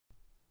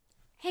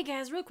Hey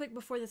guys, real quick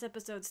before this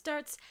episode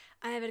starts,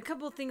 I have a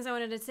couple of things I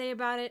wanted to say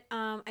about it.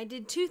 I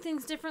did two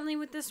things differently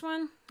with this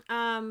one.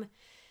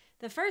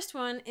 The first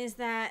one is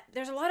that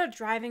there's a lot of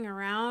driving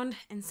around,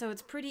 and so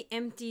it's pretty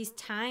empty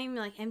time,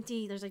 like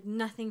empty, there's like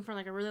nothing for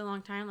like a really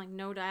long time, like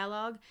no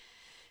dialogue.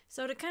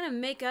 So to kind of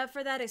make up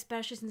for that,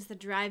 especially since the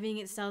driving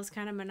itself is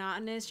kind of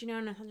monotonous,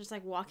 and I'm just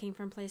like walking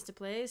from place to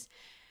place,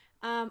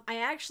 I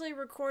actually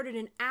recorded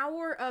an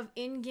hour of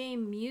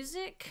in-game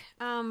music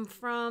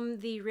from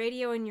the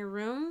radio in your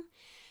room.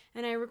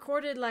 And I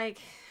recorded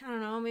like, I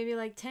don't know, maybe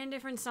like 10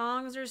 different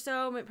songs or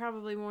so, but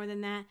probably more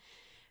than that.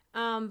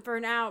 For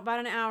about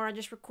an hour, I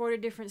just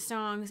recorded different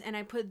songs, and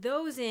I put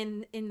those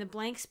in the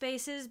blank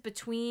spaces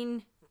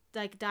between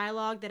like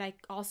dialogue that I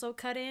also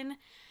cut in.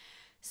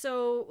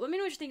 So let me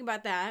know what you think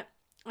about that.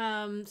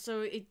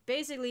 So it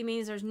basically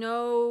means there's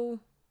no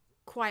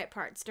quiet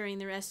parts during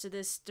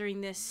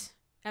this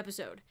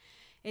episode.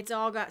 It's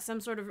all got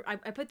some sort of... I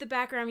put the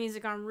background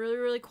music on really,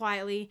 really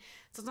quietly,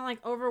 so it's not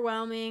like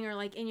overwhelming or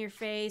like in your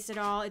face at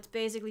all. It's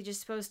basically just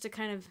supposed to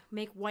kind of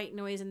make white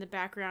noise in the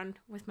background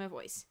with my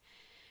voice.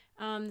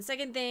 The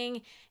second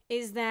thing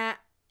is that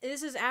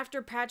this is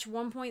after patch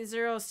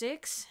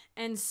 1.06,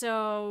 and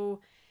so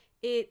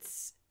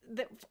it's...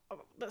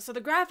 So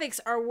the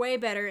graphics are way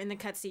better in the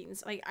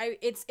cutscenes. Like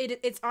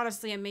it's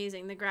honestly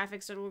amazing. The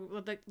graphics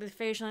are the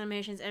facial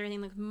animations,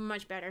 everything looks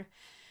much better.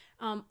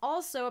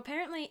 Also,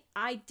 apparently,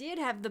 I did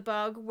have the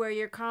bug where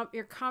your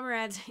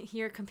comrades,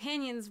 your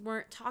companions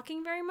weren't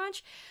talking very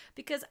much,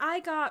 because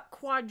I got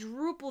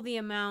quadruple the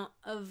amount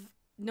of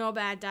no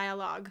bad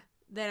dialogue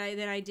that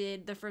I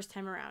did the first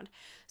time around.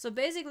 So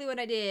basically, what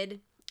I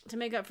did to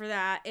make up for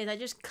that is I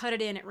just cut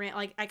it in at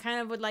like I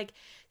kind of would like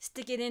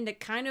stick it into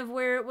kind of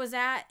where it was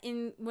at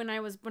when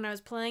I was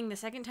playing the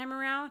second time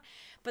around,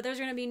 but there's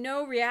going to be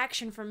no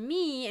reaction from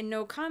me and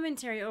no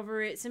commentary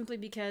over it simply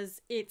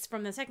because it's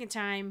from the second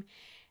time.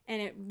 And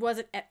it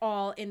wasn't at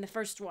all in the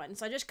first one.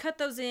 So I just cut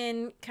those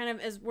in kind of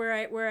as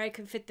where I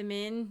could fit them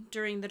in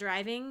during the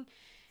driving.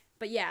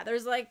 But yeah,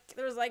 there's like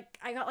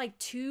I got like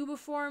 2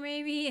 before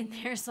maybe, and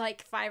there's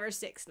like 5 or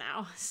 6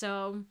 now.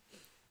 So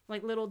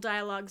like little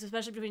dialogues,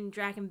 especially between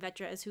Drac and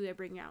Vetra is who I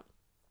bring out.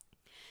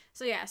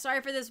 So yeah,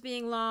 sorry for this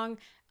being long.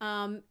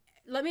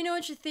 Let me know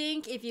what you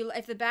think.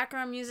 If the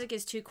background music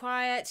is too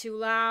quiet, too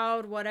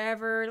loud,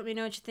 whatever, let me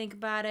know what you think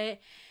about it.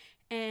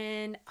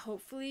 And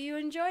hopefully you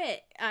enjoy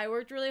it. I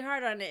worked really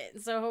hard on it,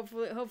 so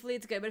hopefully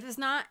it's good. But if it's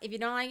not, if you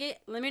don't like it,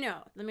 let me know.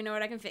 Let me know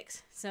what I can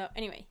fix. So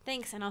anyway,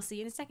 thanks, and I'll see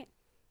you in a second.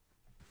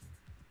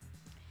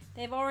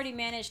 They've already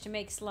managed to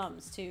make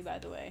slums too, by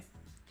the way.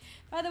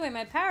 By the way,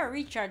 my power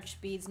recharge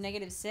speed's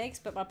 -6,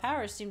 but my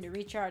powers seem to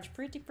recharge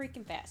pretty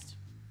freaking fast.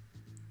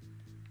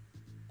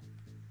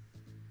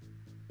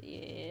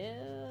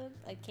 Yeah,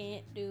 I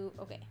can't do...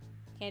 Okay.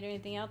 Can't do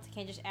anything else? I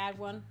can't just add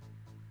one?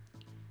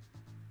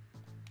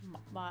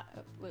 What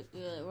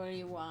do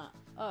you want?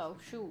 Oh,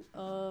 shoot.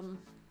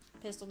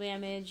 Pistol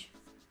damage,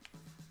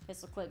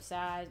 pistol clip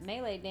size,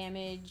 melee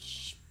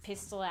damage,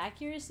 pistol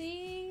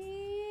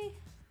accuracy.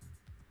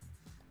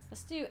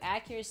 Let's do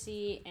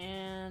accuracy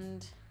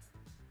and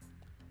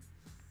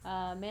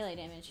melee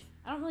damage.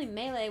 I don't really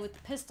melee with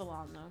the pistol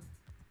on though.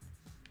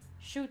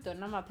 Shoot though,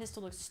 now my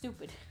pistol looks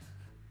stupid.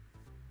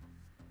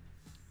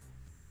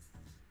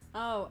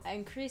 Oh,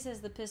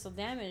 increases the pistol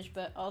damage,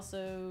 but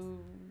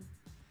also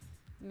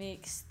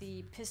makes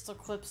the pistol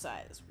clip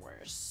size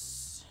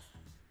worse.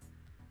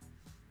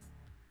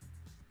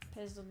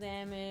 Pistol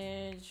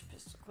damage,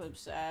 pistol clip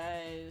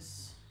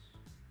size,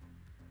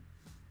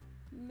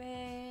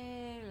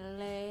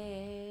 melee.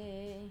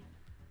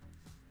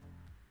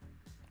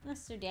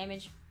 Let's do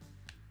damage.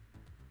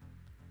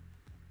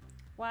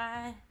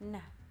 Why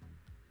not?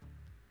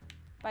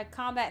 By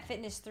combat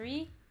fitness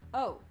 3?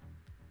 Oh,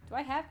 do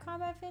I have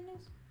combat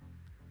fitness?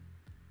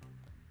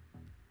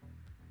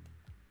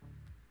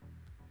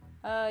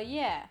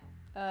 Yeah.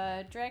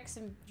 Drex.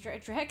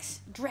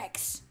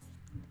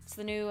 It's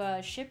the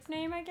new, ship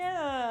name, I guess?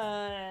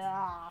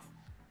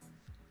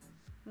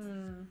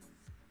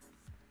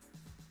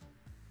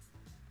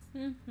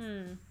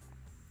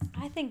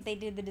 I think they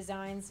did the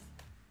designs.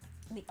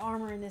 The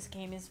armor in this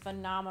game is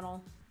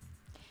phenomenal.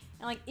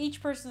 And, like,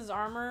 each person's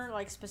armor,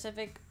 like,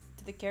 specific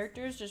to the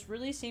characters, just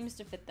really seems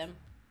to fit them.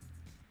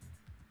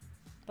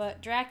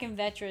 But Drac and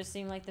Vetra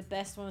seem like the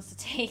best ones to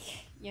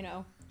take,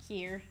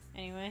 here,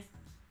 anyway.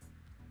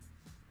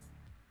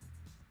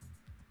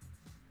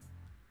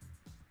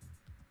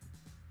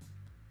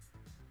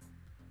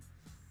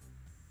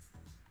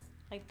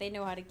 Like, they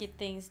know how to get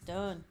things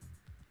done.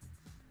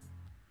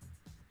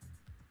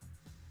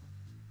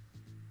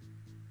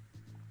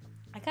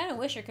 I kind of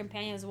wish your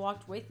companions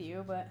walked with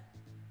you, but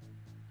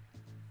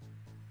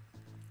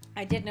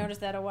I did notice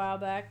that a while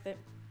back, that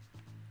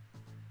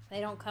they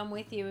don't come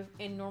with you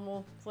in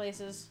normal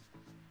places,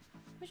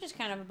 which is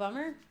kind of a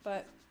bummer,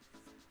 but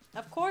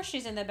of course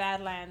she's in the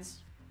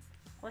Badlands.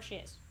 Of course she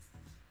is.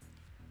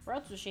 Where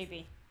else would she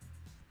be?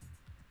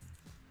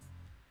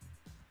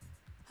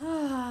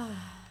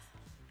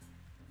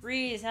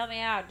 Reyes, help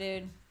me out,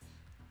 dude.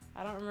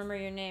 I don't remember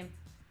your name.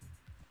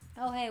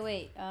 Oh, hey,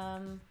 wait.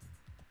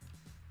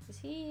 Is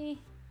he...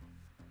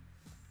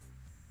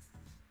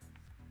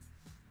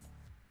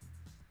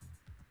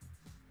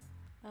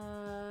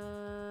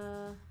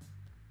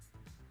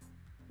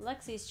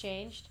 Lexi's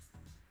changed.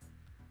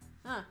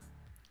 Huh.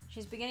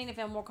 She's beginning to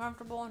feel more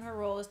comfortable in her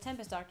role as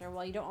Tempest Doctor.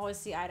 While you don't always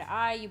see eye to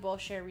eye, you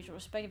both share mutual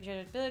respect of each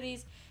other's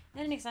abilities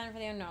and an excitement for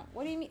the unknown.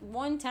 What do you mean?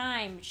 One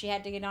time she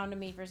had to get on to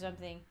me for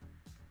something.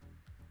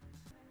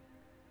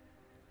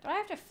 Do I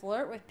have to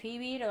flirt with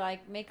PB to,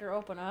 like, make her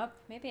open up?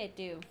 Maybe I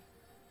do.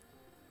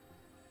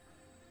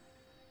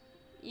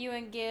 You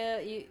and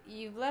Gil,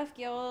 you've left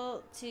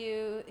Gil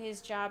to his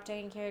job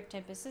taking care of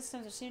Tempest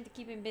systems, which seem to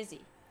keep him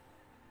busy.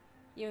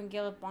 You and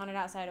Gil have bonded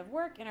outside of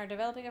work and are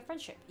developing a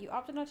friendship. You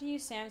opted not to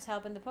use Sam's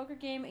help in the poker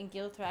game, and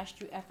Gil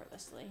thrashed you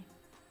effortlessly.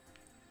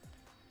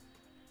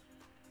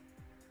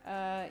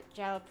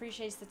 Jal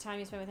appreciates the time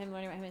you spent with him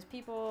learning about him as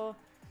people.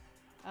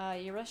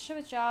 Your relationship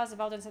with Jal has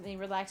evolved into something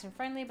relaxed and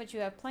friendly, but you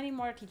have plenty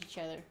more to teach each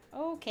other.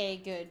 Okay,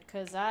 good,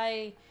 because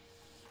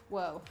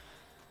whoa.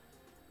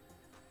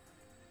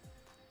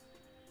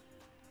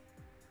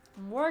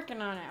 I'm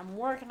working on it. I'm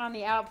working on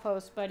the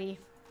outpost, buddy.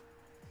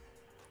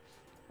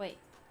 Wait.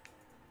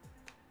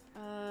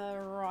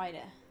 Right.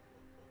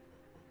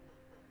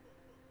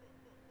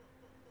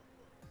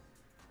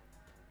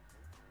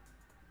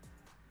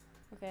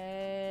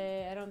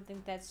 Okay, I don't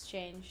think that's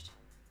changed.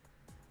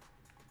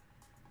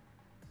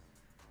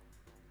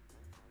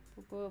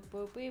 Boop, boop,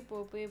 boop, beep,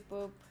 boop, beep,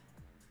 boop.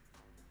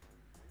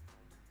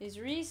 Is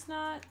Reyes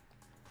not?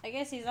 I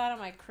guess he's not on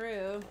my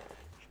crew.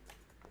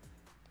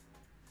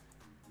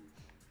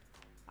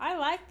 I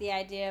like the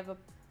idea of a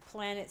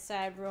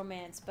planet-side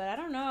romance, but I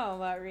don't know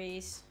about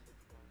Reyes.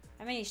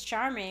 I mean, he's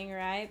charming,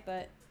 right?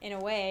 But in a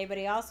way, but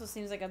he also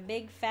seems like a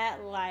big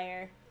fat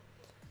liar.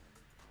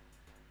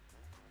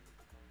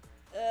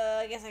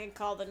 I guess I could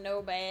call the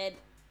Nomad.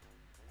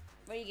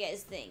 What do you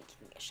guys think? I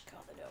think I should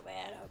call the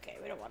Nomad. Okay,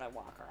 we don't want to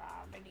walk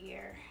around in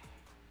here.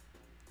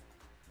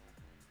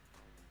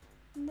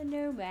 The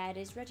Nomad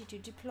is ready to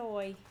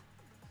deploy.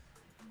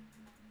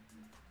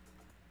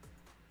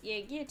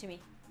 Yeah, give it to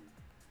me.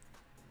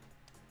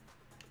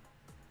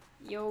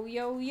 Yo,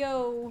 yo,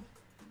 yo.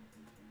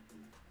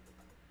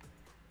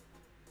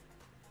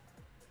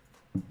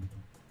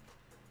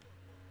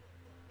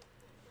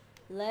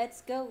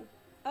 Let's go.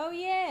 Oh,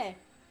 yeah.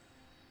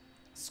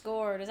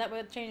 Score. Does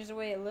that change the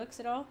way it looks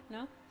at all?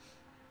 No?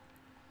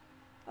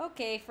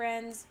 Okay,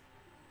 friends.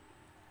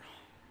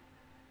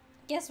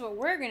 Guess what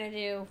we're gonna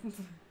do?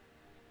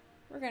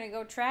 We're gonna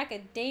go track a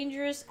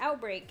dangerous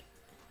outbreak.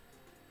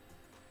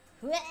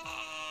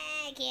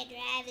 I can't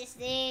drive this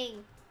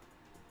thing.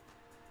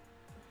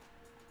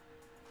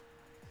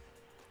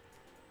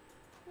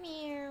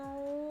 Meow.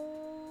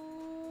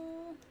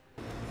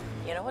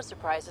 You know what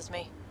surprises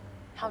me?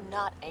 How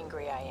not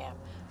angry I am.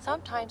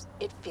 Sometimes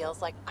it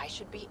feels like I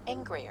should be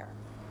angrier.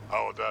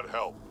 How would that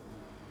help?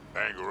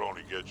 Anger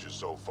only gets you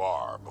so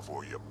far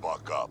before you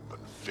buck up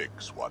and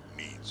fix what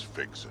needs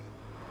fixing.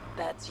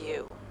 That's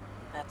you.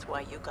 That's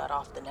why you got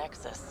off the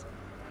Nexus.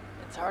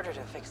 It's harder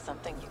to fix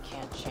something you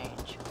can't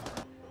change.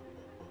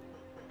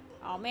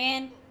 Oh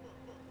man.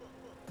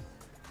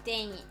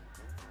 Dang it.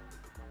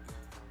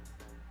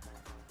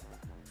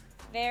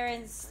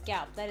 Varen's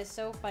scalp. That is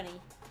so funny.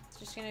 It's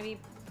just gonna be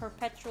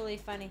perpetually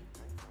funny.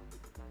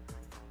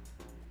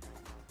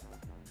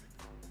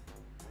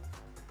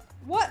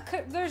 What?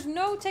 There's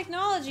no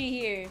technology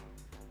here.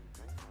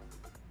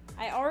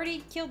 I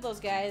already killed those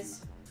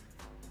guys.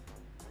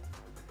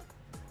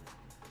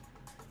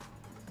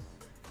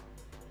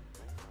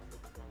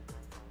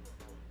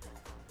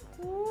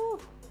 Woo.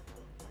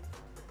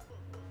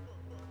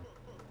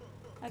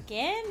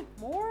 Again?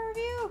 More of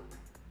you?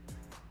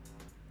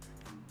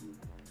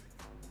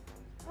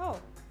 Oh,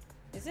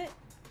 is it?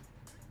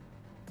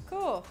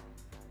 Cool.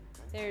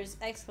 There's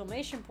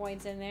exclamation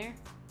points in there.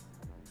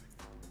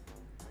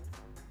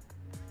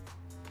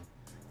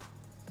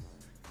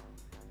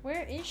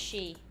 Where is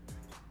she?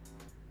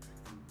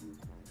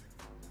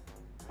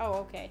 Oh,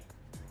 okay.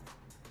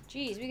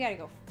 Jeez, we gotta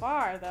go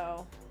far,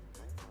 though.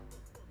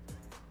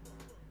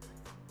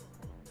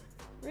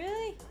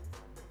 Really?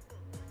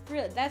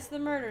 Really? That's the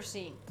murder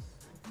scene.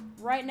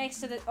 Right next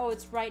to the... Oh,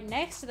 it's right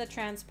next to the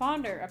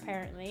transponder,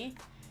 apparently.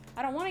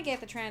 I don't want to get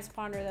the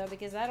transponder, though,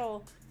 because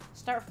that'll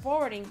start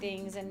forwarding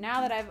things. And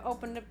now that I've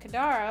opened up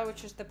Kadara,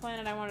 which is the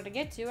planet I wanted to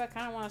get to, I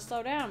kind of want to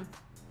slow down.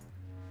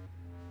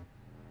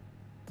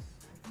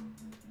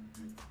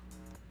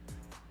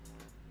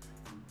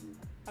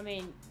 I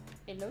mean,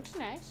 it looks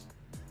nice.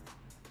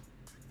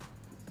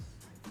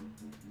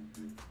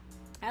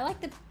 I like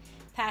the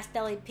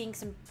pastel-y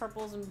pinks and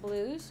purples and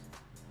blues.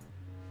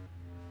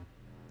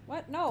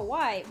 What? No,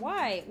 why?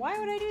 Why? Why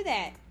would I do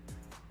that?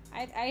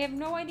 I have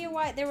no idea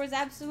why. There was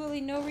absolutely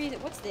no reason.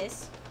 What's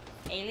this?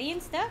 Alien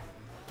stuff?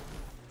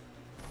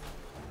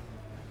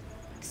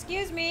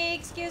 Excuse me,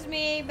 excuse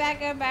me.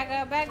 Back up, back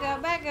up, back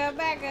up, back up,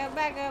 back up,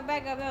 back up,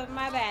 back up. That was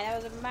my bad.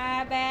 That was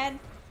my bad.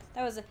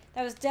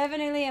 That was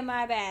definitely a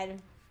my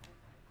bad.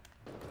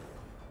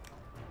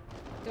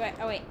 Do I?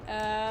 Oh wait.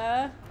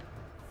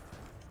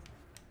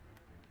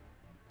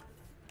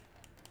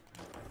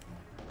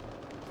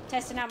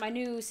 Testing out my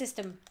new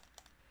system.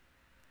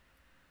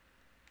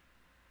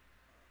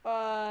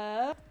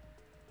 Yeah,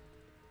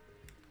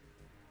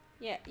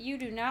 you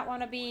do not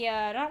want to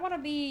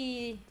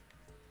be,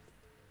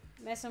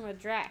 messing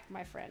with Drac,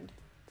 my friend.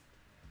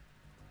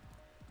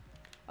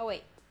 Oh,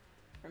 wait.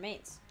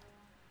 Remains.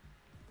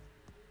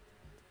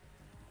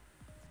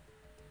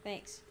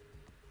 Thanks.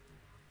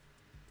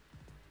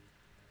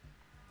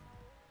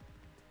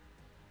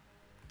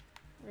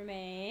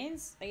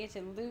 Remains. I get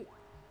to loot.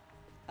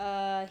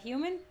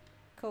 Human?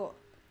 Cool.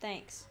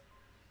 Thanks.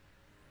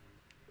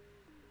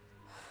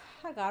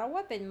 I got a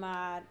weapon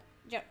mod.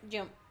 Jump,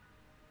 jump.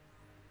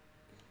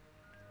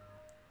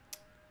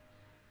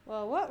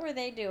 Well, what were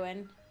they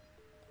doing?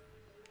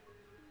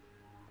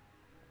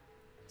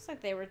 Looks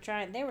like they were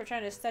trying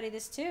to study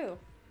this too.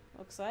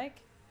 Looks like.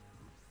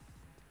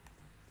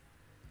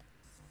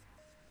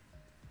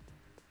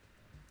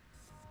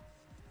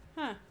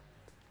 Huh.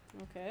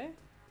 Okay.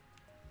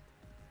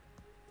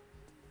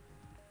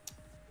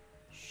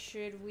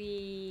 Should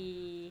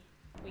we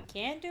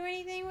can't do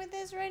anything with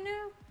this right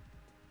now?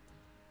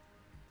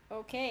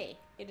 Okay.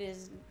 It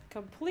is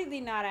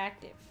completely not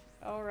active.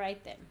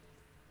 Alright then.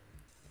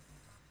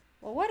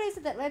 Well, what is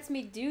it that lets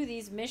me do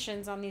these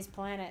missions on these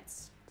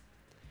planets?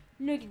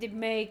 Look at the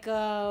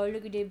makeup.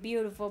 Look at the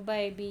beautiful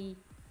baby.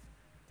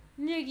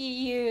 Look at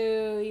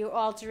you, you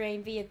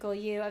all-terrain vehicle,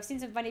 you. I've seen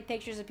some funny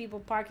pictures of people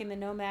parking the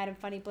Nomad in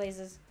funny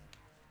places.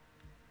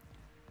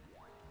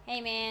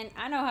 Hey, man,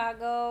 I know how it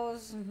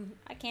goes.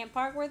 I can't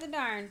park worth a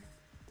darn.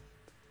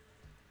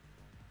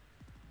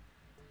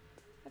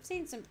 I've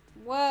seen some...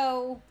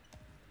 Whoa.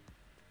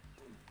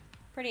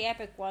 Pretty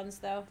epic ones,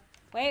 though.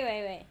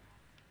 Wait.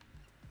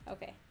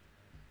 Okay.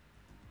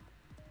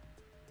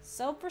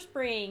 Sulphur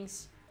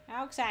Springs.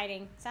 How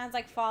exciting. Sounds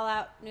like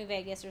Fallout New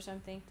Vegas or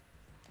something.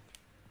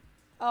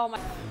 Oh my...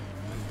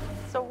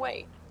 So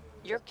wait,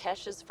 you're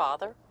Kesh's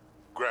father?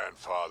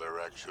 Grandfather,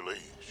 actually.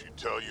 She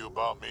tell you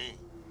about me?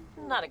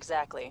 Not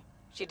exactly.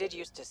 She did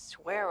used to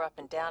swear up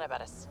and down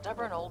about a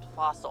stubborn old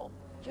fossil,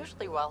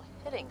 usually while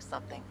hitting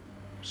something.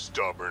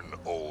 Stubborn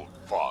old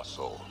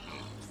fossil.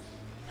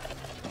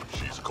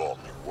 She's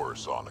called me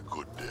worse on a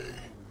good day.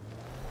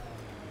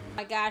 Oh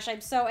my gosh,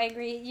 I'm so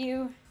angry at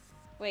you.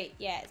 Wait,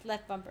 yeah, it's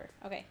left bumper.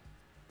 Okay.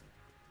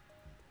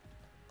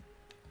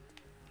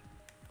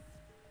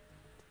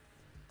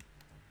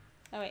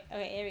 Oh wait,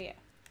 okay, there we go.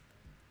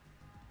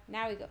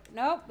 Now we go.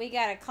 Nope, we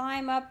gotta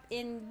climb up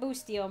in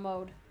boostio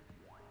mode.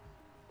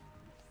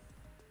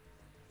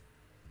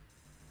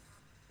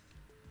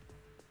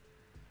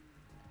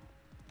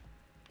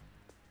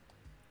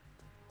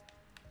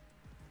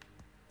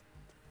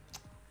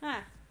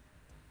 Huh.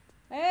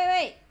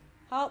 Wait.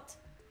 Halt.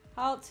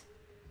 Halt.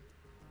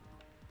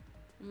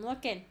 I'm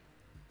looking.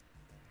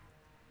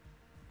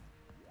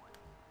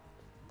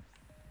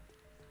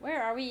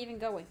 Where are we even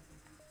going?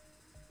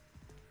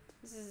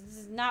 This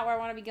is not where I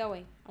want to be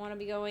going. I want to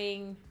be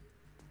going...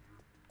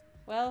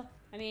 Well,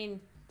 I mean,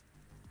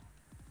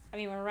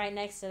 we're right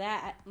next to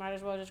that. Might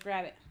as well just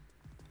grab it.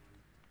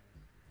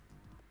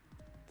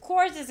 Of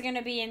course it's going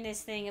to be in this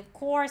thing. Of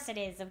course it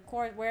is. Of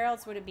course. Where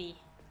else would it be?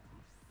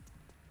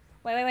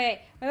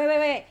 Wait. No.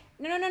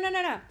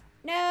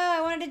 No, I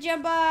wanted to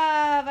jump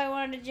off.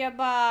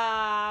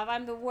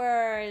 I'm the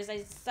worst.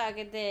 I suck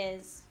at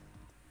this.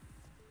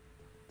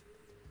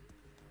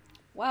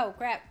 Whoa,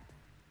 crap.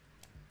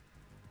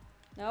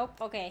 Nope,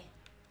 okay.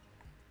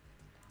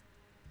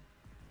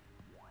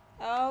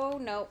 Oh,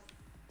 nope.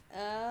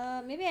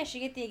 Maybe I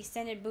should get the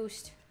extended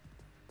boost.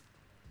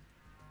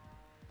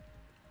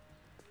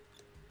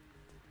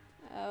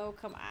 Oh,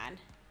 come on.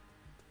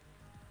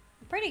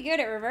 I'm pretty good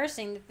at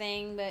reversing the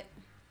thing, but...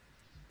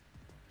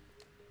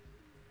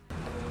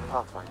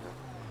 Pathfinder,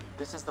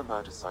 this is the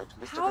murder site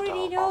Mr. How did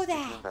he Vidal know asked you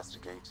that? to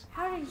investigate.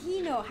 How did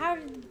he know? How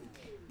did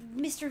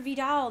Mr.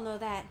 Vidal know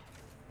that?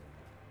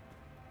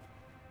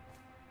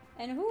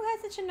 And who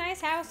has such a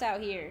nice house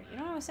out here? You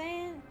know what I'm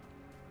saying?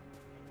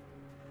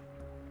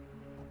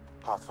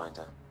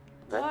 Pathfinder,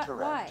 Why?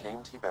 Ventura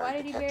claimed he Why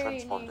buried did the he Ket bury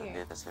it transponder near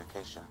near this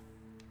location.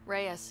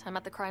 Reyes, I'm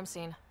at the crime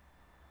scene.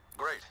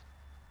 Great.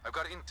 I've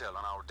got intel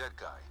on our dead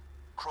guy,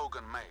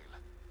 Krogan Male.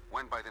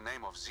 Went by the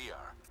name of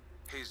ZR.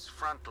 His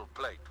frontal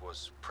plate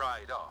was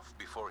pried off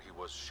before he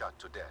was shot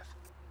to death.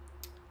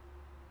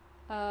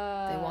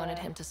 They wanted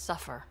him to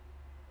suffer.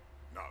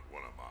 Not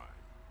one of mine.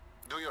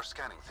 Do your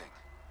scanning thing.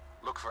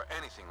 Look for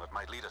anything that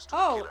might lead us to the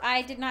Oh, killer.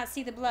 I did not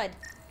see the blood.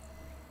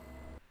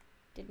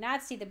 Did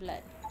not see the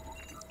blood.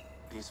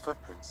 These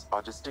footprints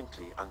are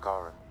distinctly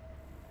Angaran.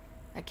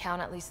 I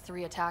count at least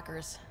 3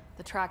 attackers.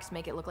 The tracks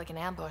make it look like an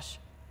ambush.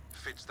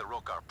 Fits the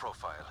Rokar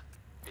profile.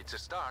 It's a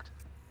start.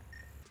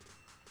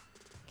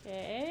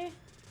 Okay.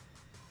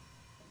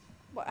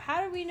 What?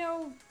 How do we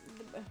know?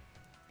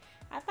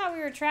 I thought we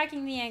were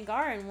tracking the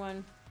Angaran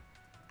one.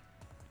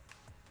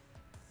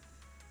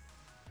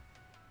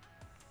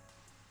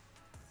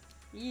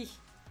 Yeesh.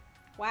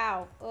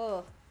 Wow.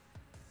 Ugh.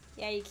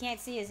 Yeah, you can't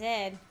see his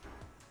head.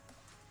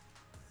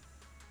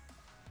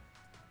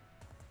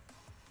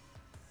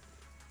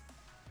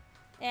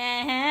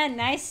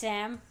 Nice,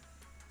 Sam.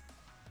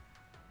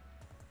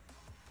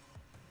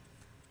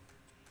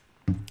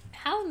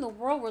 in the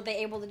world were they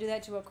able to do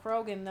that to a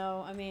Krogan,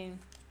 though? I mean,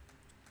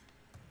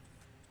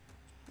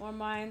 more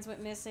mines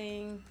went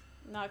missing.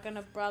 Not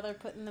gonna bother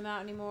putting them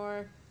out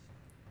anymore.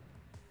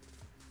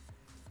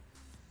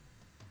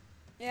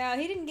 Yeah,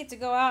 he didn't get to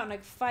go out and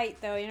like fight,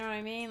 though. You know what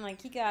I mean?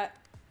 Like, he got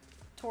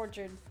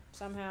tortured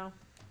somehow.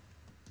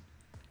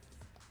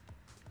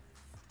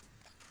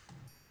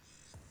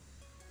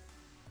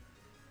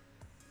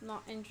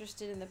 Not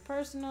interested in the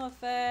personal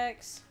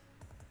effects.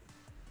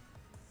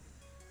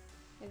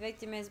 The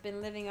victim has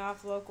been living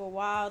off local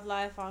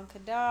wildlife on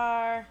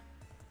Kadar.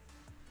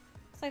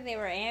 Looks like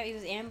he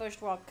was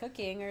ambushed while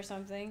cooking or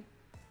something.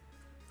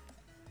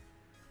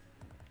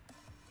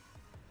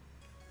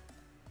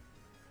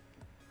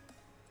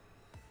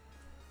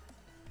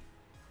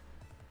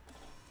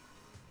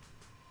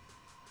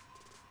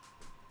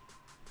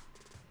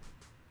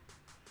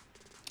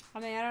 I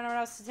mean, I don't know what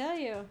else to tell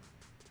you.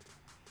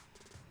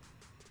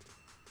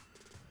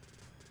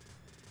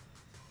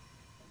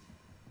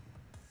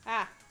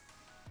 Ah.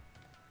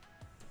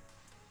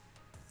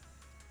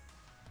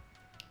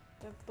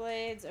 The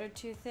blades are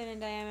too thin in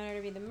diameter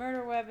to be the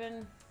murder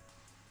weapon.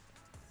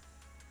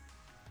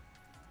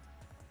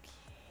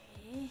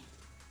 Okay.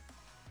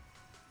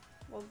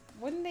 Well,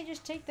 wouldn't they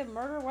just take the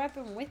murder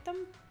weapon with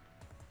them?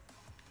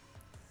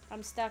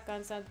 I'm stuck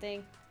on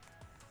something.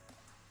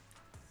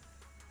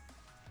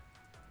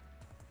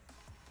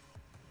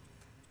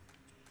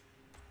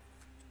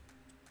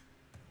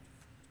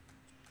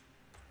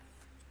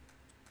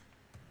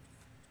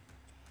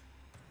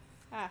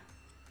 Ah.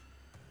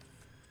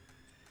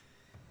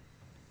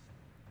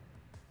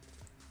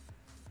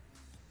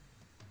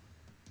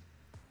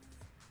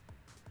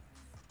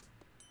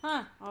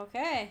 Huh,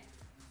 okay.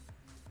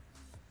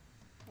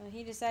 Well,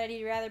 he decided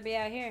he'd rather be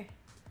out here.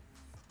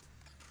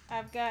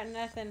 I've got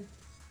nothing.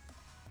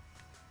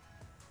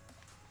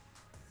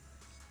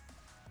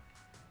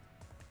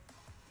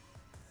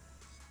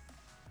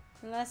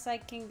 Unless I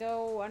can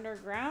go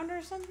underground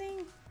or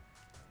something?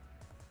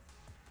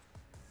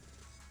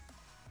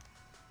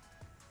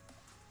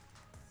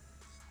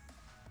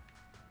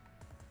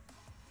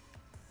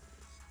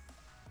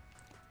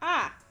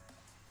 Ah!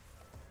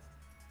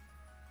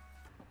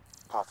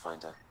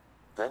 Pathfinder.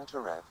 Then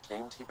Tarev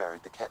claimed he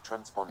buried the Ket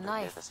transponder near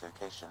Knife. this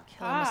location.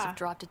 Killer must Ah. have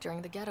dropped it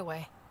during the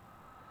getaway.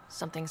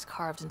 Something's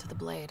carved into the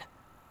blade.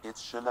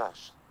 It's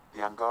Shalash, the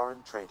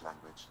Angaran trade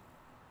language.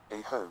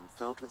 A home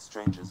filled with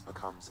strangers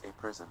becomes a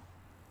prison.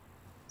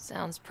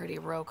 Sounds pretty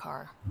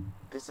Rokar.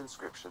 This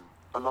inscription,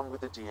 along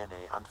with the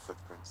DNA and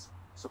footprints,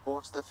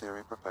 supports the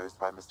theory proposed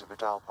by Mr.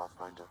 Vidal,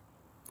 Pathfinder.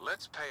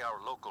 Let's pay our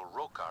local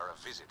Rokar a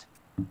visit.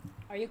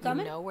 Are you You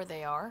coming? know where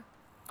they are?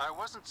 I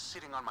wasn't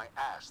sitting on my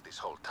ass this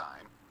whole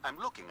time. I'm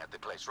looking at the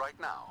place right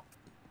now.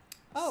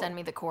 Oh. Send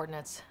me the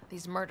coordinates.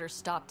 These murders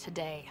stopped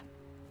today.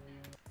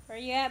 Where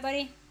you at,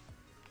 buddy?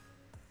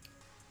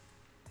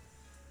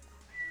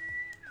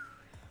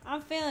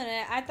 I'm feeling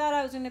it. I thought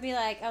I was gonna be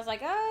like, I was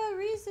like, oh,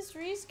 this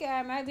Reyes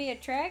guy might be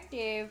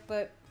attractive,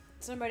 but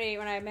somebody,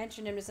 when I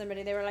mentioned him to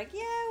somebody, they were like,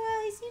 yeah,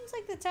 well, he seems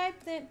like the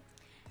type that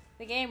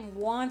the game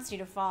wants you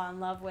to fall in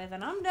love with,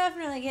 and I'm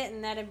definitely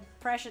getting that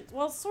impression.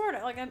 Well, sort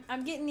of. Like,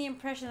 I'm getting the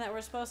impression that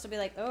we're supposed to be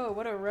like, oh,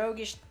 what a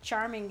roguish,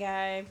 charming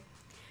guy,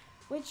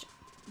 which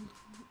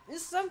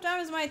is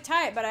sometimes my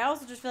type, but I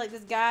also just feel like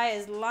this guy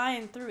is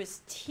lying through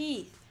his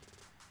teeth.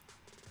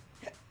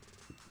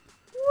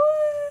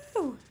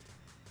 Woo!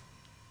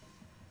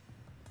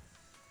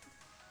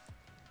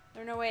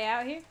 There's no way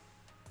out here?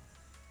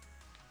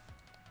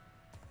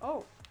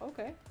 Oh,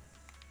 okay.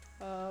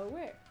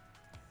 Where?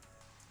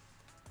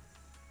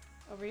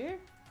 Over here?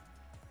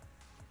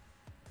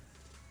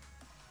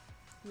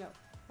 No.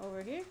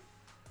 Over here?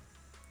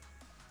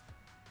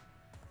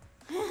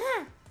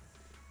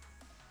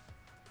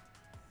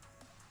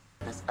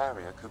 This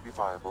area could be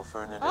viable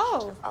for an Oh.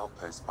 initiative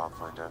outpost,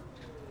 Pathfinder.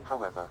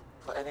 However,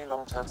 for any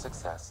long-term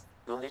success,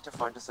 you'll need to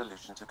find a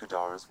solution to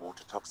Kadara's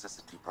water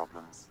toxicity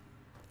problems.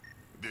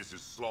 This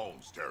is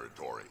Sloane's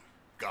territory.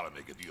 Gotta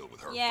make a deal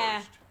with her Yeah.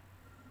 first.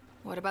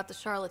 What about the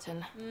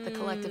charlatan? The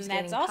collective's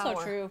gaining That's also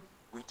power. true.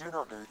 We do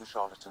not know the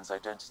charlatan's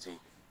identity.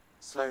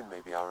 Sloane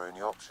may be our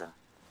only option.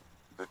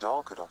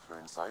 Vidal could offer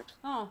insight.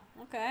 Oh,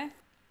 okay.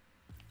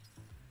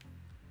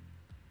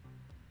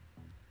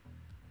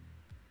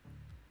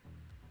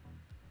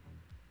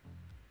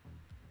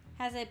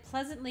 Has a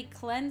pleasantly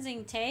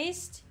cleansing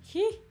taste.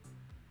 Hee.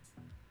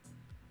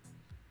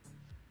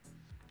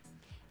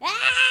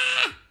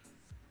 Ah!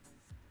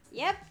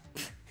 Yep.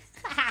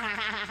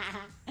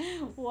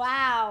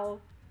 Wow.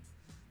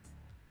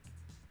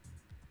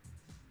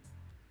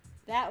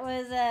 That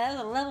was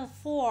a level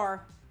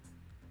 4.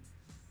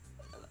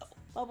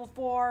 Level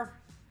 4.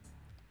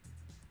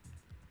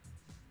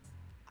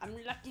 I'm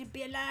lucky to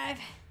be alive.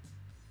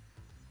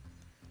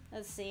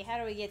 Let's see. How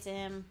do we get to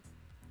him?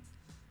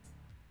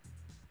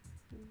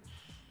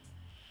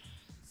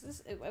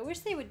 I wish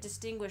they would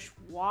distinguish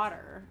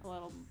water a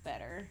little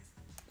better.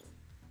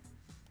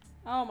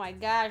 Oh my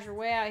gosh, you're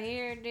way out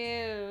here,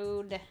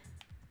 dude.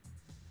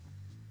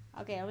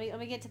 Okay, let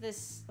me get to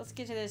this. Let's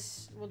get to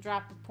this. We'll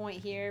drop a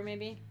point here,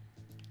 maybe.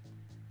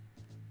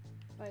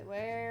 Wait,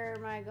 where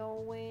am I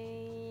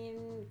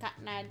going?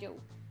 Cotton Eye Joe.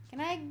 Can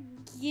I...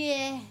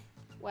 Yeah.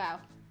 Wow.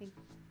 The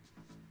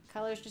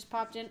colors just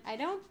popped in. I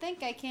don't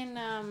think I can,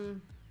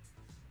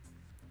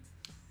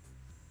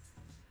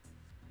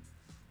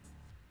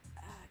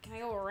 can I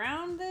go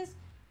around this?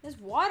 This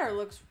water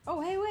looks... Oh,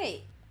 hey,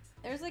 wait.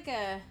 There's like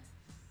a...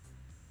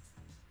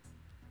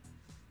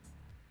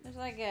 There's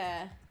like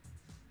a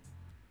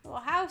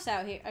little house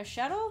out here. A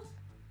shuttle?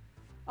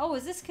 Oh,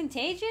 is this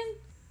Contagion?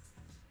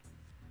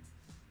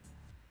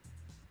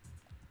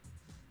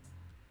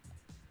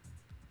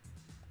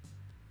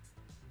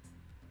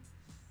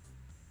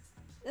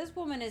 This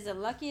woman is the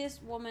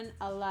luckiest woman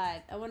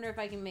alive. I wonder if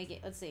I can make it.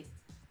 Let's see.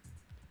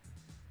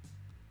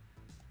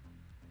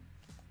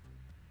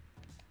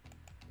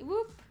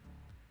 Whoop.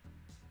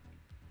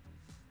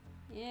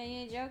 Yeah,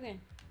 you ain't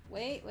joking.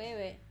 Wait.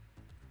 Wait.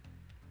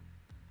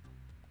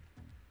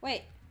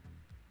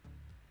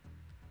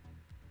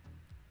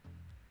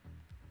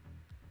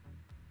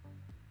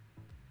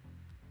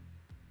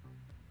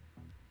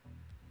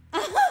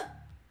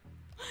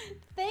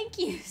 Thank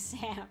you,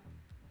 Sam.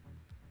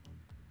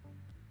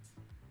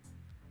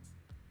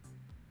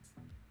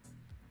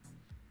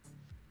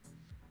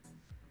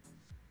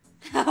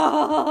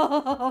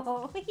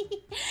 Oh,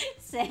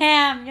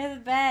 Sam, you're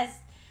the best.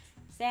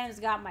 Sam's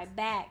got my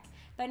back.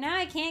 But now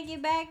I can't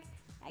get back.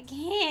 I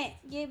can't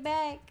get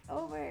back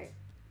over.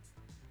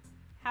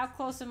 How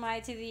close am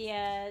I to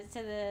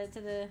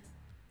the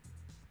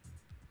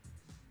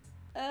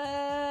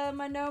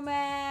my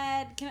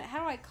nomad? How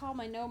do I call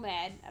my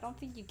nomad? I don't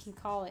think you can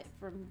call it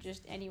from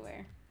just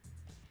anywhere.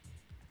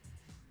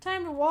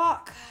 Time to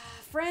walk.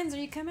 Friends, are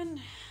you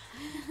coming?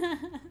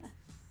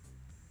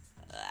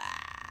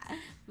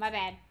 My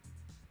bad.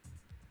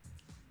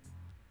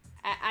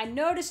 I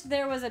noticed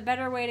there was a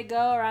better way to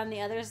go around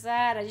the other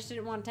side. I just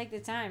didn't want to take the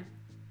time.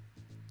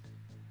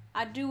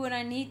 I do what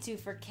I need to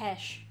for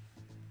Kesh.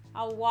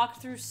 I'll walk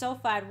through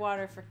sulfide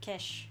water for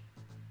Kesh.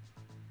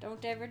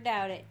 Don't ever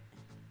doubt it.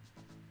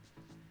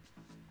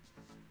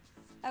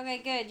 Okay,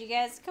 good, you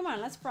guys. Come on,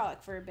 let's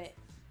frolic for a bit.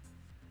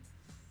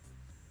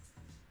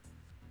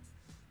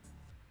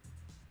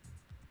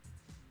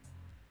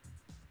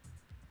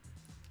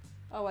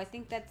 Oh, I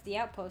think that's the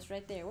outpost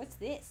right there. What's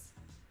this?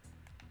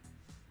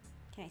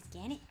 Can I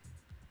scan it?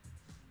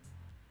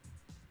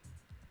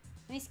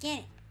 Let me scan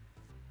it.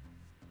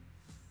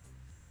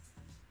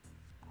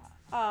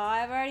 Oh,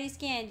 I've already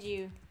scanned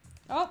you.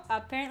 Oh,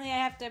 apparently I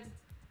have to...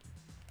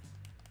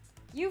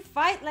 You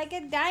fight like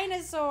a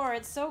dinosaur.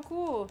 It's so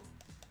cool.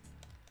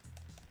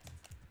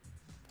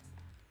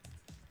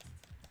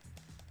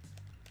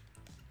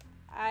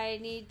 I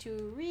need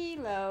to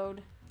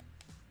reload.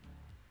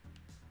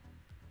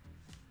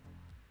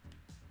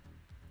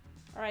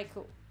 Alright,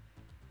 cool.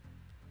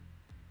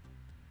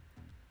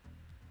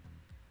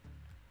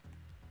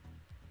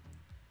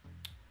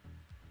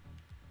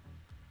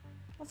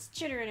 What's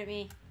chittering at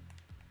me?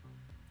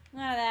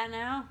 None of that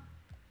now.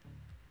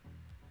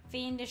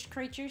 Fiendish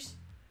creatures.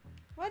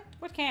 What?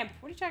 What camp?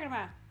 What are you talking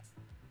about?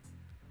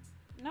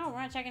 No,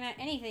 we're not checking out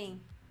anything.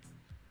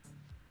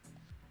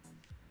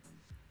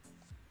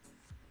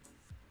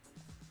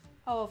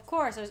 Oh, of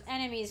course, there's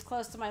enemies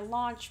close to my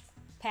launch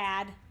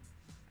pad.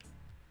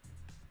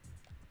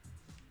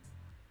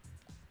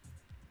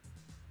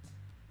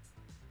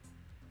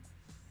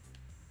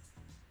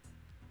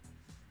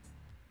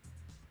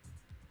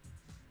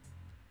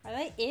 Are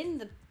they in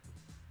the...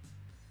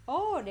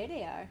 Oh, there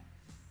they are.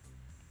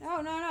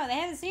 No, they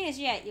haven't seen us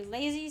yet, you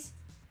lazies.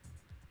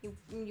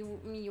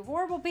 You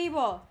horrible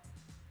people.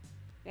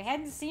 They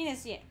hadn't seen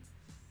us yet.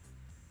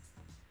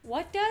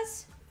 What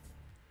does?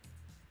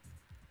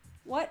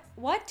 What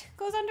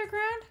goes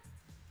underground?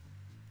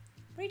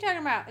 What are you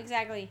talking about,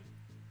 exactly?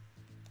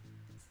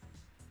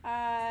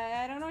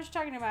 I don't know what you're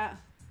talking about.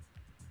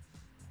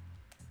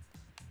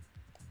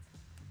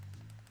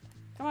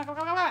 Come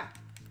on.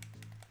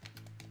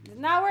 It's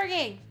not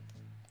working.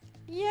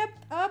 Yep.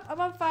 Up. I'm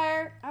on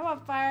fire.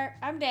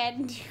 I'm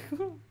dead.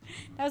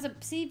 That was a...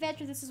 See,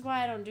 Vetra, this is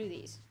why I don't do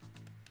these.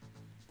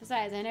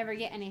 Besides, I never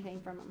get anything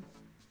from them.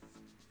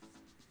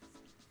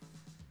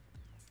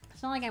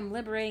 It's not like I'm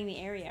liberating the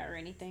area or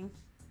anything.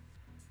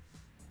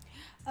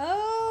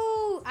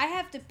 Oh, I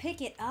have to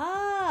pick it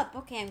up.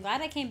 Okay, I'm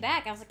glad I came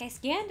back. I was like, I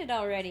scanned it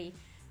already.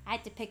 I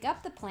had to pick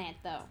up the plant,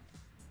 though.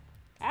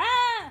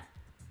 Ah!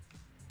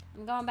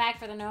 I'm going back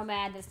for the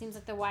Nomad. That seems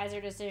like the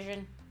wiser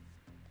decision.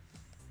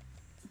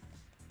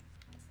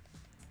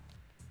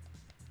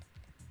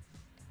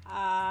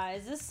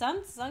 Is this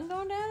sun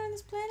going down on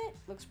this planet?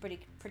 Looks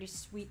pretty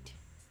sweet.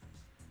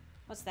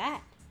 What's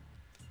that?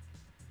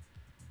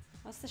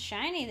 What's the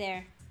shiny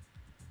there?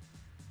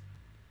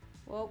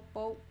 Whoa,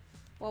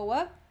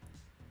 what?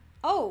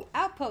 Oh,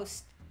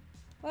 outpost.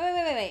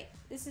 Wait.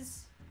 This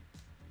is...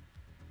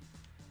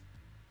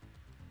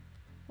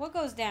 What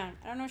goes down?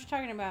 I don't know what you're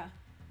talking about.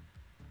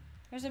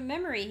 There's a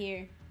memory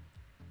here.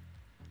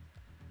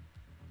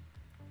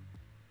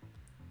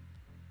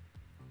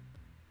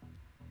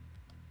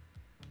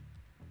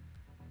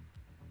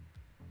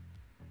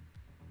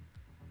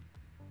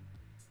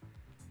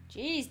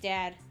 Jeez,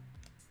 Dad.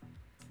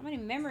 How many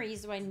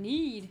memories do I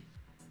need?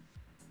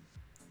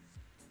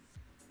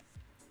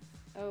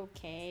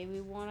 Okay,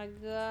 we want to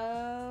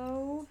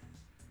go...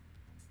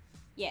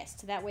 Yes,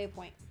 to that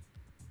waypoint.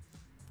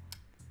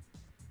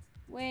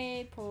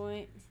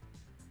 Waypoint.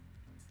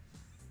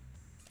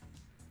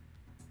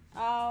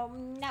 Oh,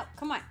 no.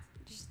 Come on.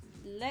 Just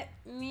let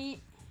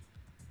me...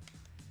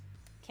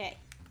 Okay.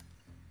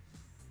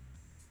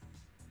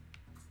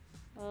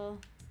 Well...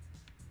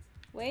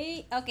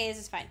 Wait. Okay, this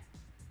is fine.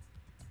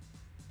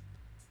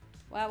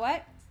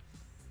 What?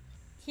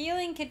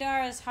 Healing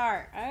Kadara's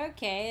heart.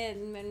 Okay,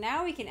 and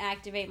now we can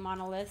activate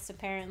monoliths,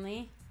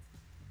 apparently.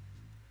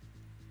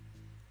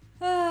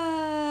 We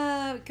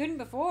couldn't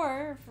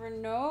before.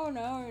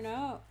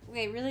 No.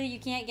 Wait, really? You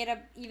can't get up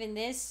even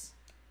this?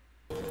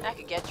 I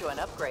could get you an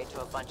upgrade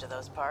to a bunch of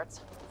those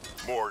parts.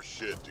 More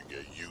shit to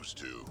get used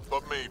to,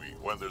 but maybe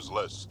when there's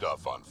less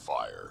stuff on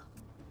fire.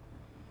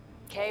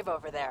 Cave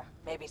over there.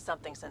 Maybe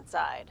something's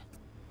inside.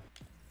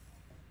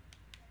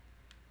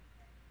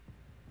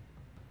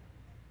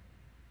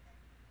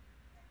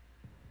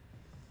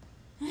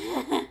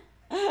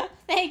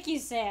 Thank you,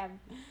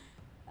 Sam.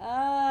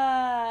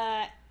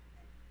 No.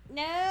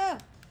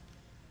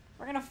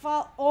 We're gonna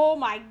fall. Oh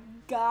my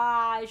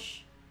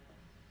gosh.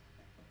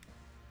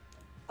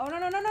 Oh,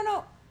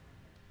 no.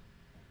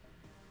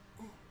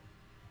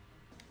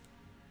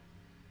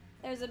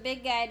 There's a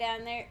big guy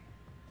down there.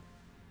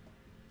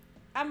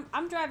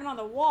 I'm driving on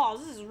the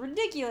walls. This is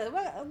ridiculous.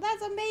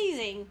 That's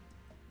amazing.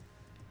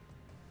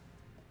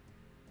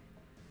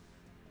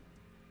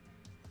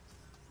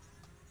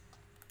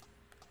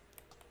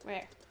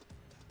 Where?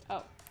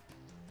 Oh.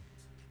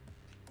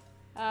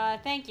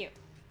 Thank you.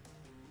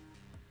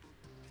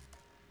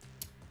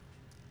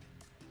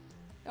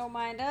 Don't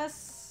mind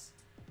us.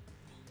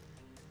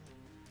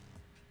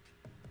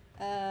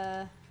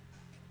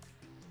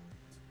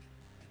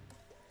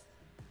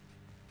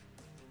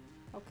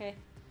 Okay.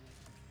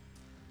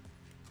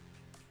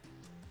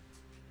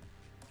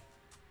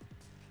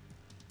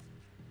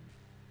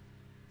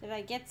 Did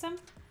I get some?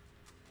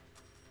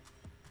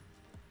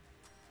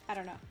 I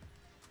don't know.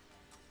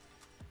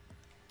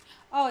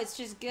 Oh, it's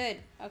just good.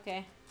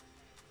 Okay.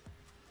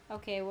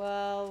 Okay,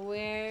 well,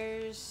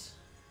 where's...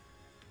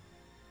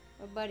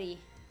 Oh, buddy.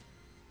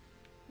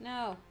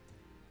 No.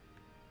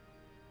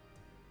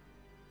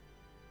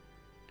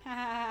 Ha ha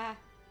ha.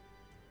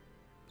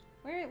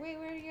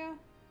 Where'd he go?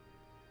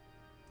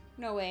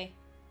 No way.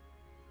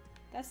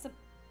 That's the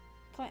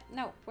plan.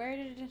 No, where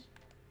did it...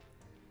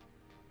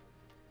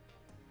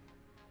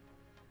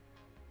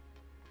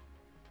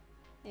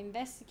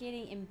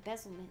 Investigating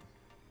embezzlement.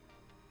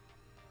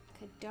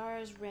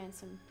 Kadara's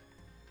ransom.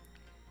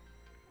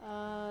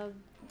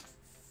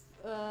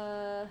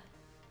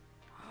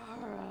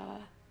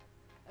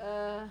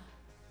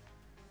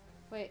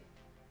 Wait.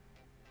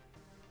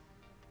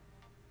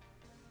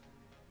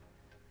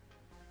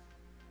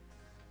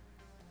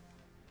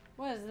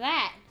 What is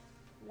that?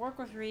 Work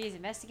with Reyes,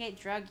 investigate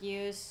drug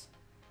use.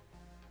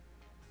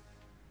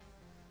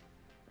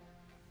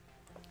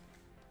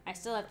 I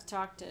still have to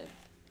talk to...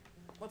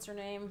 What's her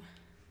name?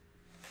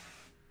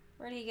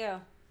 Where'd he go?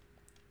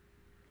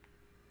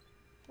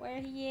 Where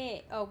he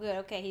at? Oh, good.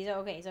 Okay, he's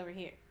over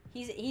here.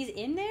 He's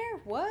in there?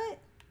 What?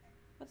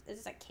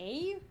 Is this a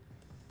cave?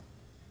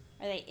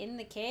 Are they in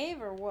the cave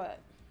or what?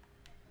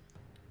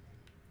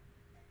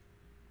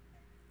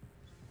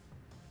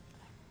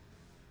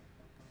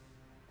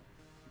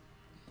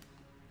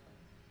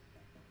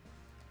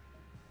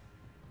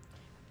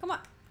 Come on.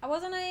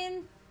 Wasn't I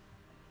in?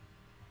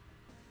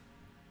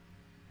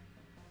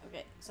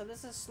 Okay, so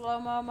this is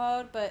slow-mo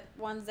mode, but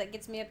ones that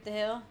gets me up the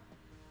hill.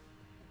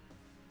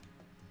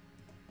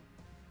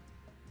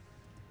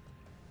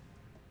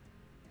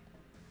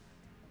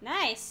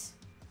 Nice.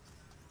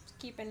 Just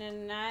keeping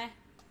an eye.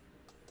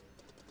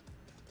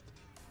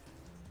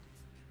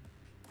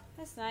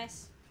 That's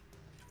nice.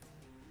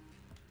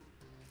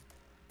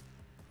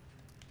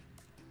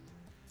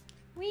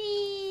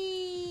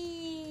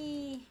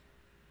 Whee!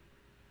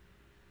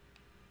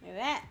 Look at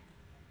that.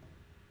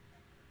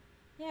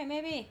 Yeah,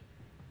 maybe.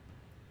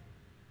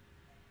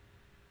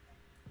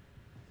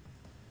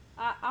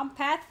 I'm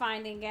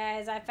pathfinding,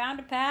 guys. I found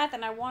a path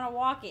and I want to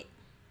walk it.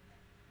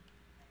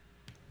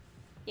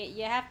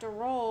 You have to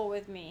roll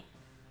with me.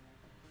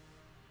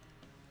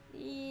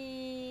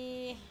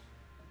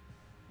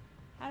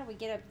 How do we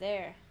get up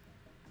there?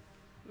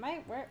 Am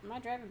I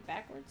driving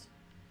backwards?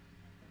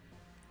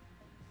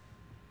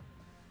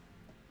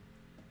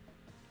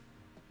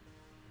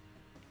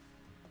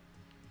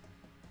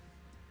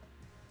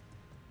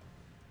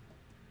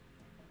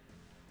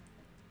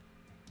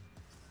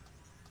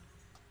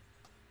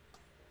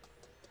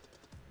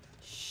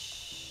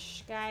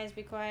 Shh, guys,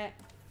 be quiet.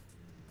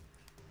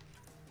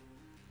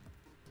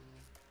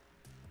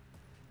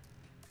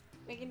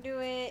 We can do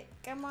it.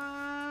 Come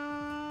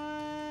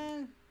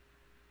on.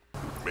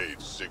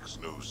 Made 6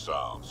 new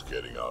sounds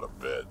getting out of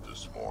bed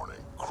this morning.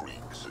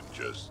 Creaks and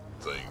just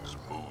things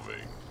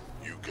moving.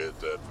 You get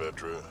that,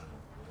 Vetra?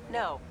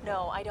 No,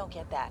 I don't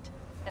get that.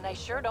 and I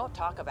sure don't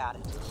talk about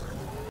it.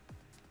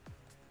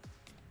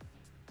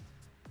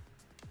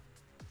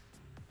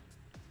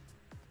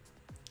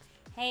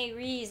 Hey,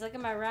 Reyes, look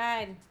at my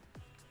ride.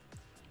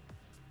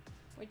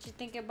 What you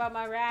think about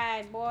my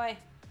ride, boy?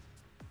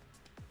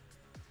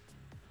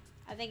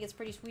 I think it's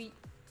pretty sweet.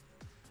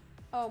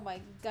 Oh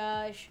my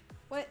gosh.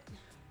 What?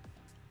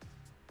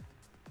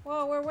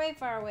 Whoa, we're way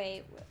far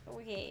away.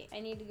 Okay,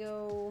 I need to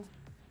go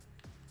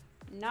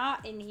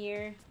not in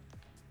here.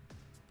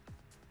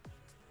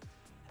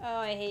 Oh,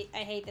 I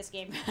hate this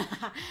game.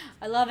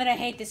 I love it, I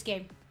hate this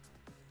game.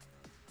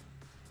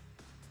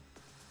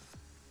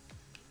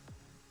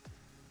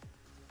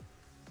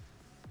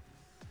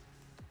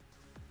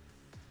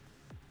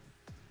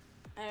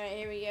 Alright,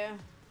 here we go.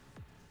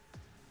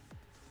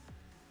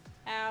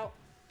 Ow.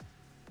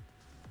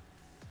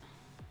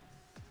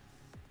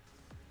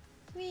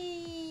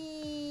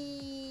 Whee!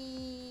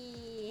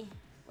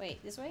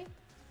 Wait, this way?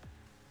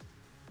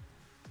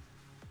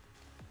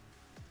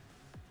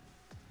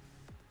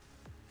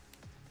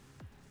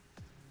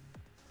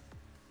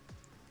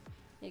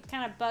 It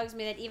kind of bugs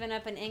me that even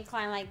up an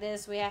incline like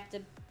this, we have to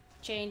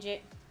change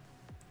it.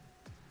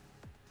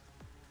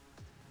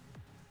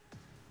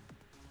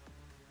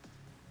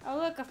 Oh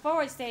look, a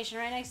forward station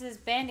right next to this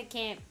bandit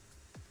camp.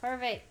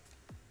 Perfect.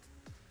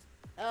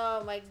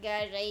 Oh my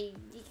gosh,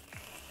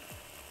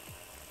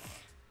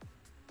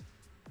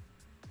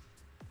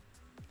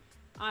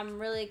 I'm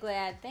really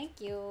glad. Thank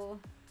you.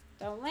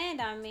 Don't land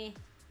on me.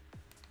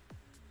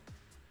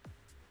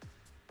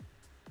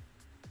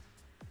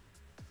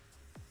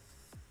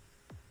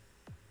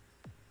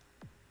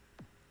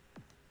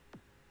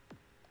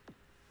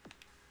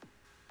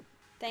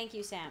 Thank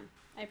you, Sam.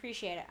 I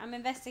appreciate it. I'm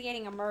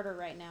investigating a murder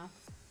right now.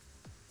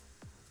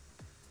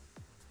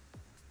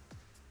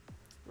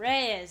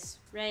 Reyes.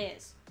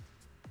 Reyes.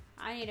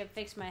 I need to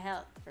fix my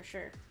health for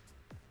sure.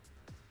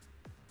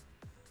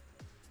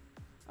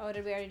 Oh,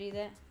 did we already do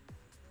that?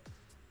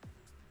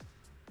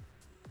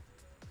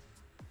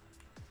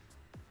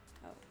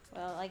 Oh,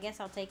 well, I guess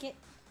I'll take it.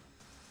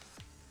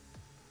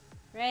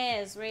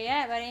 Reyes, where you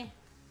at, buddy?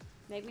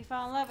 Make me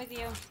fall in love with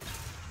you.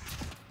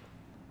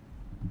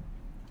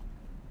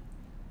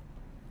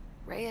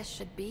 Reyes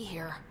should be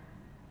here.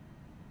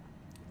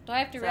 Do I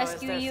have to rescue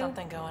is there you?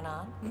 something going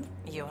on?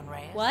 You and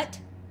Reyes? What?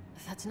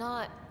 That's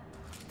not...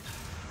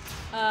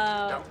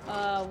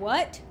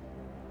 What?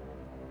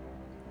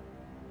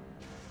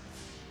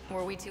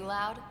 Were we too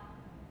loud?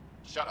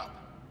 Shut up.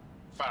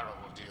 Pharaoh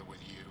will deal with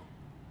you.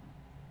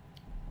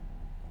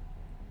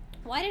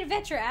 Why did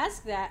Vetra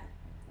ask that?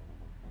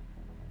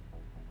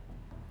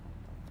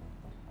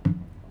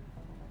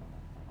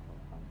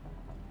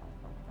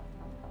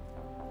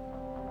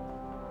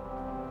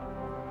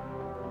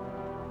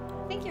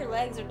 I think your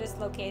legs are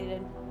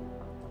dislocated.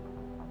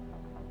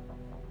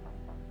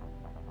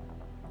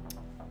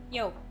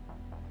 Yo.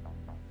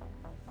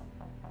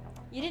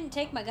 You didn't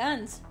take my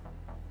guns.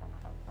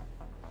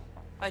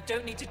 I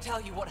don't need to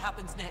tell you what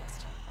happens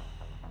next.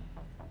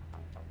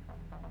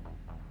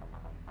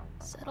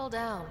 Settle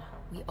down.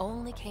 We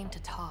only came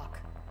to talk.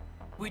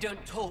 We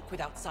don't talk with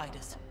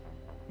outsiders.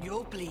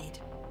 You'll bleed,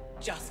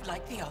 just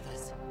like the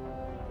others.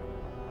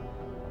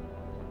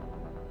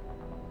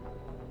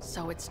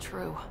 So it's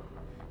true.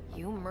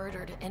 You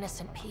murdered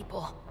innocent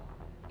people.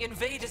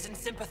 Invaders and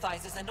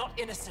sympathizers are not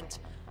innocent.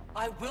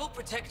 I will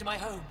protect my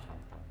home.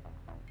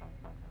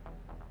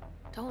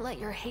 Don't let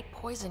your hate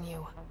poison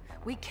you.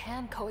 We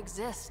can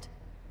coexist.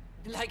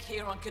 Like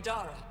here on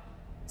Kadara.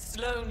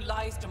 Sloane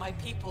lies to my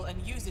people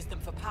and uses them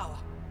for power.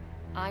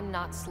 I'm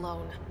not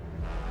Sloane.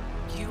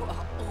 You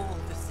are all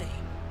the same.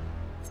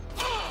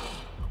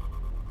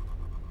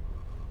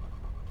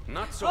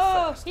 Not so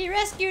Oh, fast. he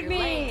rescued me!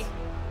 late.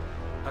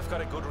 I've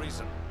got a good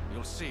reason.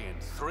 You'll see in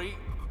 3,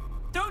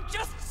 Don't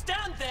just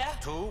stand there!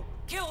 2...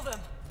 Kill them!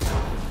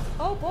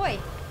 Oh boy.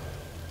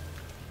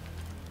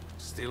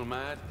 Still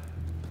mad?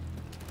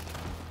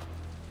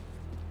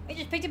 I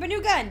just picked up a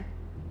new gun.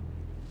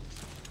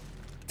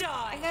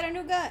 Die! I got a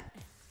new gun.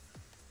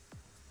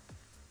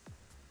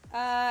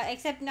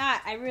 Except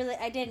not.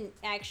 I didn't,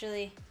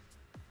 actually.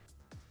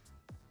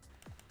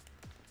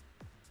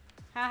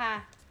 Haha.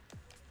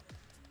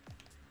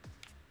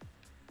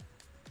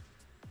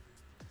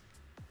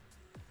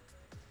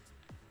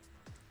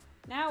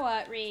 Now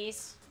what,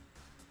 Reyes?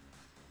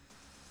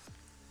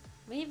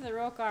 Leave the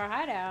Rokar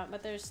hideout,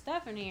 but there's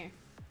stuff in here.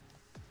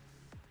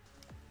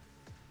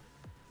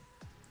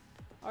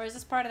 Or is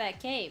this part of that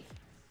cave?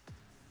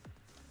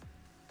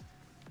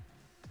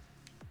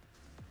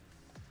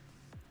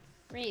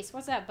 Reyes,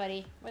 what's up,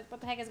 buddy? What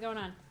the heck is going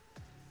on?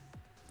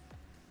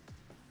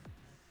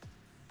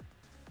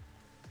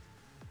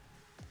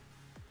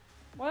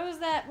 What was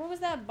that? What was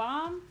that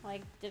bomb?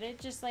 Like, did it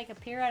just like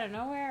appear out of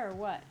nowhere or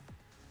what?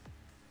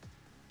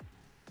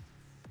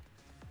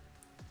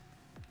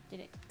 Did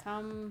it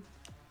come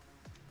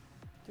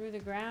through the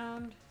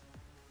ground?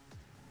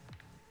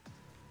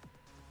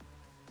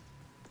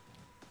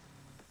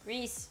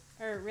 Reyes,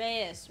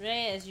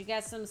 you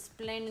got some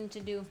explaining to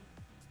do.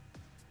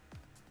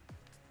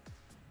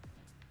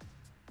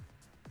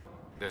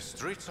 The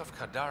streets of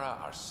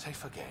Kadara are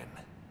safe again.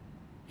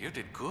 You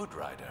did good,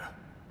 Ryder.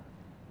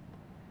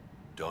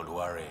 Don't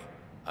worry.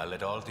 I'll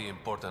let all the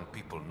important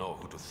people know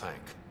who to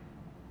thank.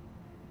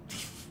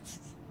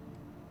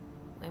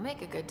 We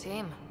make a good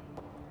team.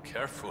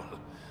 Careful.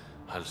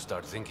 I'll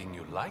start thinking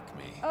you like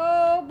me.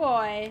 Oh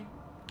boy.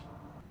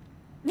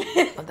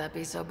 Would that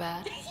be so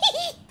bad?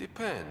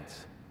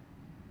 Depends.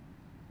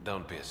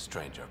 Don't be a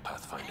stranger,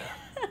 Pathfinder.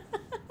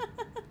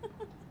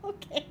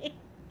 Okay.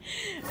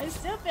 I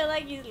still feel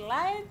like he's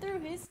lying through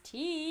his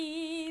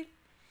teeth.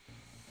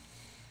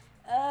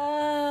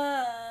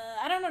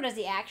 I don't know. Does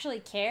he actually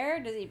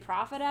care? Does he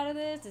profit out of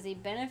this? Does he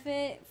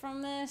benefit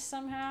from this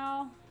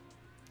somehow?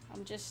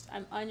 I'm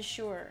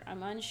unsure.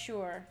 I'm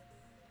unsure.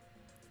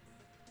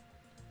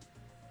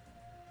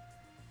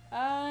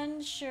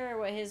 Unsure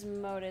what his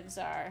motives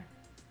are.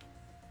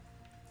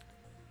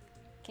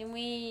 Can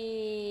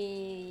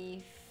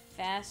we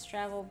fast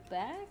travel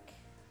back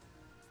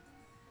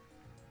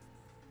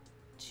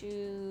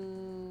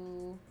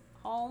to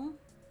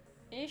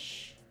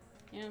home-ish?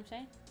 You know what I'm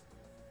saying?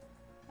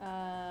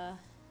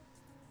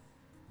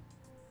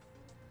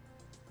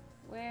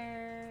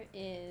 Where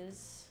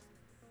is...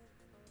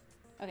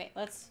 Okay,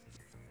 let's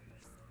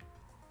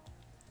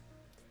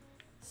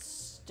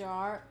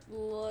start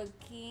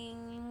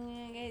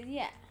looking...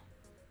 Yeah.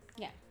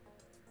 Yeah.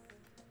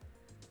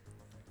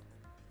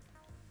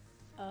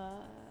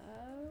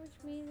 Which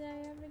means I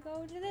have to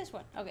go to this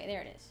one. Okay,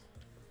 there it is.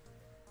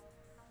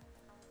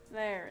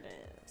 There it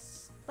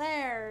is.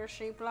 There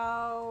she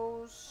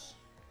blows.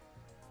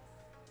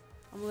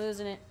 I'm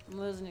losing it. I'm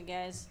losing it,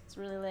 guys. It's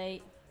really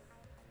late.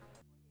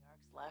 The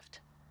ark's left.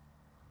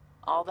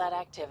 All that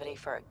activity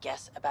for a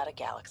guess about a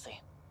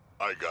galaxy.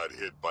 I got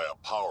hit by a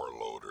power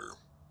loader.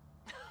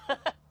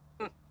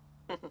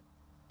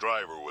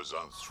 Driver was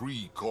on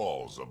 3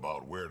 calls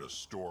about where to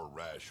store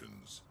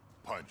rations.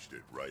 Punched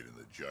it right in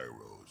the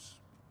gyros.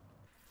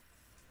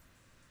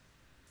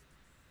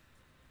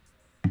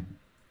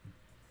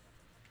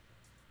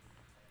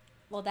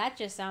 Well, that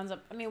just sounds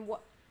up. I mean,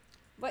 what?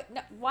 What?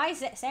 No, why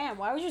is it, Sam?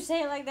 Why would you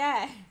say it like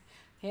that?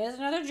 Here's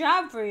another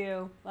job for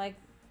you. Like,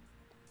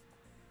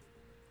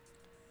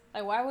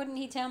 why wouldn't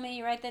he tell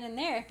me right then and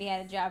there if he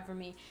had a job for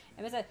me?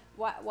 And besides,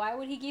 why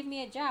would he give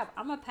me a job?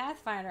 I'm a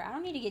Pathfinder. I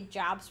don't need to get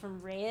jobs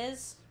from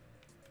Reyes.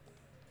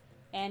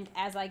 And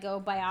as I go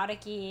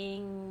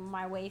bioticking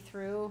my way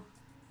through,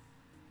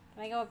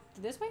 can I go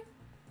this way?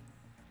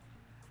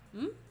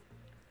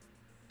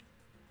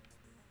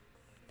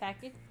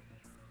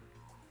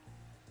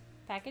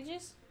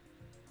 Packages?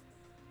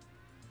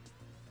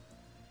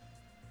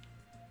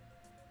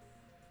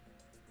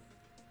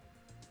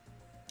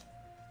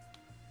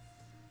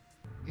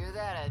 You're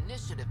that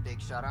initiative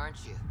big shot, aren't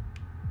you?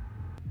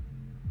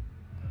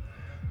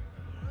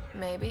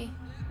 Maybe.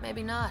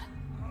 Maybe not.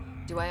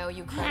 Do I owe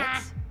you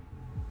credits?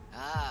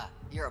 Ah,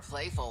 you're a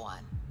playful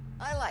one.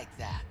 I like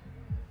that.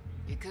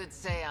 You could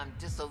say I'm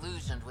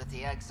disillusioned with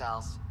the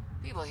exiles.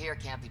 People here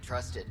can't be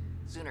trusted.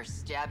 Sooner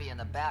stab you in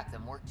the back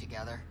than work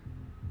together.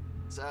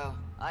 So,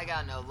 I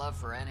got no love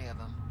for any of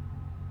them.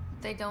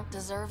 They don't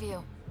deserve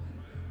you.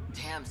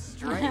 Damn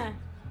straight.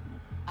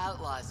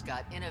 Outlaws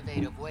got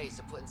innovative ways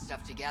of putting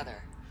stuff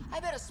together.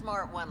 I bet a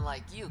smart one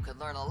like you could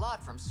learn a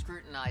lot from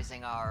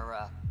scrutinizing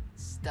our,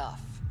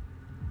 stuff.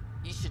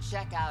 You should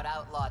check out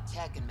Outlaw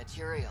Tech and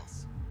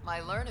Materials.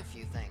 Might learn a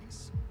few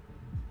things.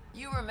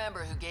 You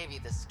remember who gave you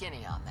the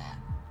skinny on that.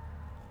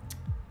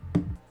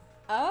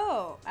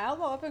 Oh,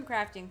 Outlaw Weapon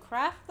Crafting.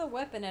 Craft the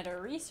weapon at a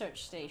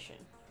research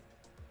station.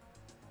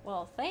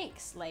 Well,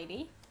 thanks,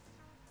 lady.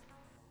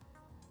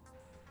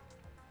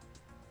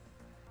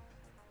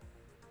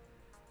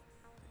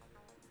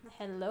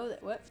 Hello there.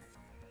 What?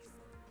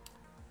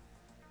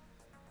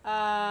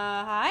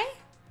 Hi?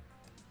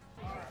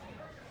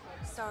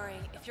 Sorry,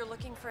 if you're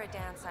looking for a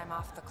dance, I'm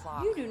off the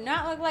clock. You do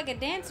not look like a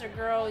dancer,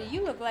 girl.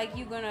 You look like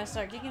you're gonna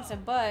start kicking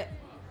some butt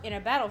in a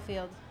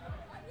battlefield.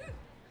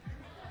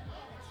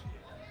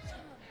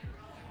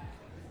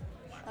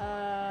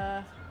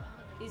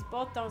 These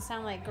both don't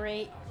sound like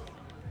great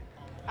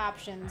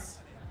options.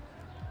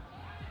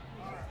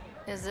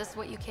 Is this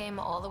what you came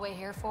all the way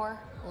here for?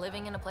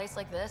 Living in a place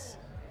like this?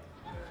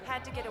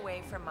 Had to get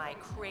away from my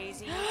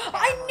crazy...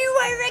 I knew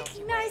I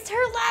recognized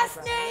her last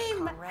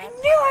name! I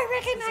knew I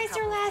recognized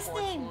her last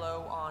name!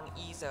 Low on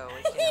Ezo,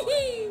 if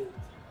you know.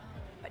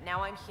 But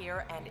now I'm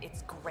here and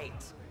it's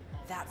great.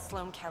 That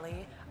Sloane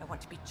Kelly, I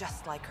want to be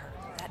just like her.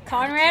 That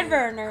Conrad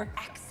Werner.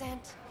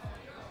 Accent.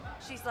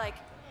 She's like,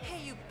 hey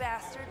you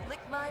bastard,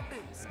 lick my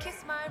boots,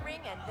 kiss my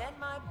ring, and then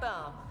my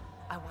bum.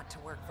 I want to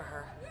work for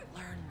her,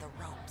 learn the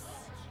ropes.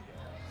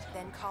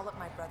 Then call up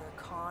my brother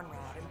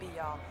Conrad and be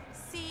all,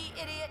 see,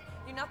 idiot,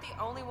 you're not the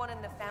only one in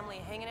the family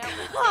hanging out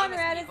with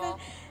Conrad famous people.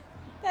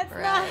 That's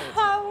not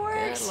how it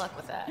works. Good luck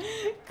with that.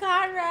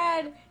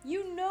 Conrad,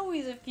 you know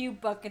he's a few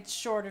buckets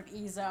short of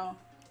Ezo.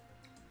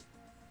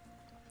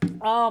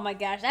 Oh my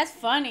gosh, that's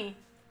funny.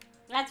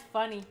 That's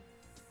funny.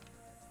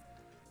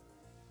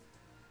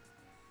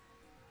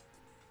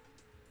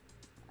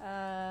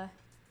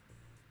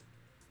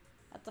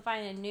 What the to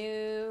find a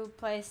new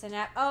place to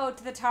nap. Oh,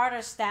 to the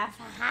Tartar staff.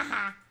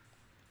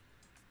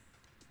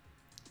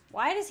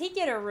 Why does he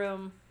get a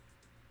room?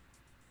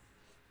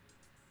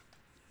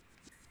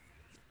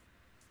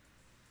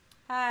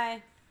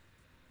 Hi.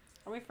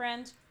 Are we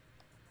friends?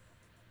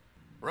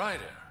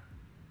 Ryder.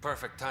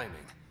 Perfect timing.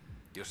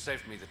 You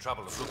saved me the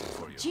trouble of looking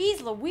for you.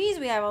 Jeez Louise,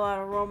 we have a lot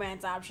of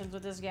romance options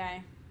with this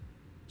guy.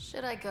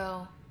 Should I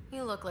go?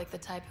 You look like the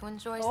type who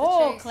enjoys the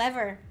Oh, chase.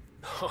 clever.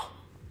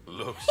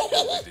 Looks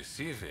can be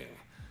deceiving.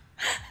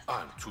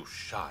 I'm too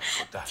shy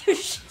for that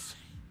nonsense.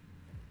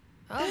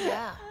 Oh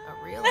yeah,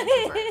 a real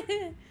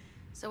introvert.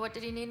 So what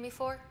did you need me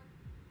for?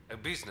 A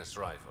business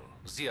rival,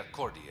 Zia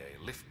Cordier,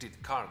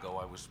 lifted cargo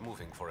I was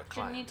moving for a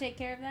client. Can you take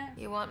care of that?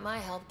 You want my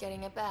help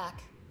getting it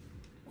back?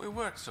 We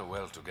worked so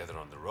well together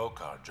on the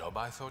Rokar job,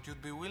 I thought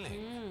you'd be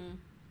willing.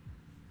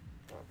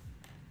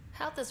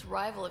 How'd this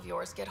rival of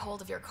yours get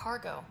hold of your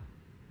cargo?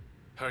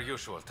 Her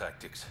usual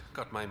tactics.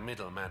 Got my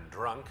middleman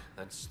drunk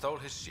and stole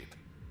his ship.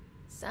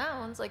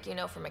 Sounds like you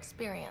know from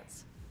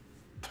experience.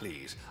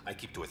 Please, I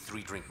keep to a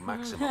 3-drink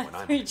maximum when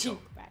I'm Three in the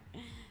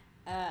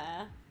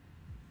job.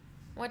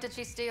 What did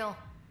she steal?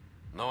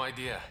 No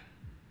idea.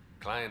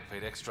 Client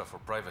paid extra for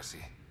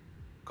privacy.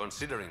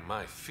 Considering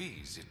my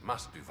fees, it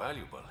must be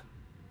valuable.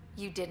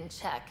 You didn't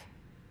check.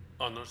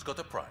 Honor's got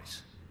a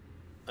price.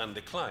 And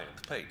the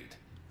client paid it.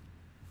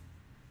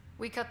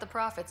 We cut the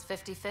profits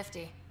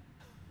 50-50.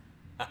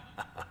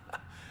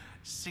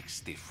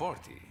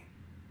 60-40.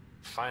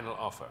 Final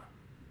offer.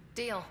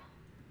 Deal.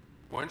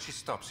 When she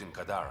stops in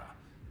Kadara,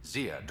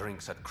 Zia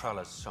drinks at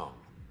Krala's song.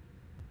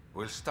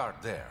 We'll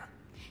start there.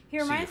 He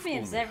reminds See me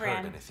if of Umi heard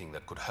Zevran. anything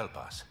that could help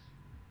us.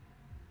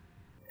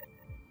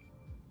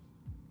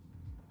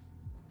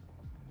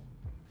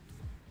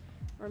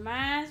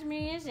 Reminds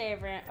me of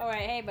Zevran.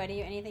 Alright, hey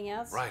buddy, anything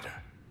else? Ryder,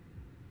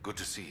 good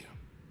to see you.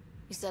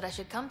 You said I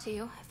should come to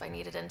you if I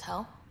needed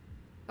intel.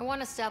 I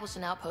want to establish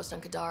an outpost on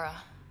Kadara,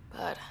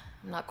 but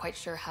I'm not quite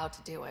sure how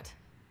to do it.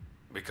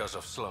 Because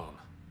of Sloane.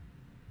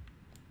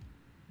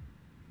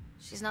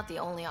 She's not the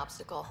only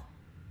obstacle.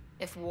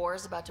 If war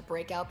is about to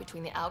break out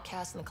between the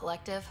outcasts and the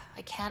collective,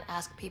 I can't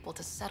ask people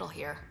to settle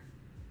here.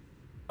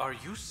 Are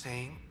you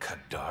saying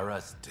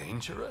Kadara's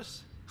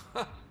dangerous?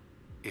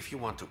 If you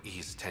want to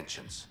ease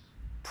tensions,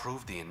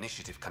 prove the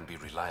initiative can be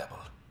reliable.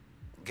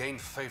 Gain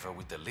favor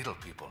with the little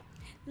people.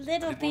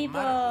 Little It won't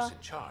matter who's people.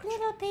 in charge.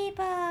 Little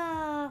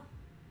people.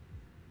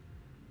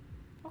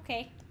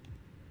 Okay.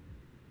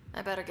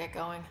 I better get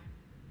going.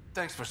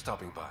 Thanks for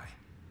stopping by.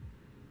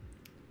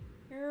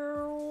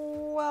 You're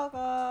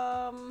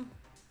welcome.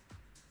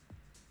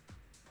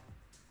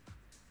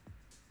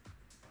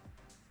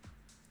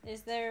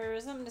 Is there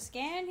something to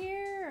scan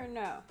here or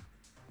no?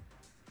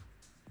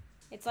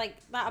 It's like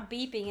not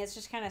beeping, it's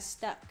just kind of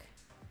stuck.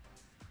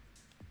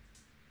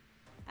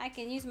 I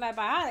can use my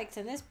biotics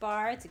in this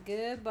bar. It's a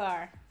good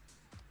bar.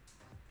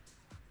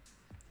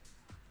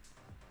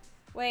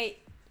 Wait.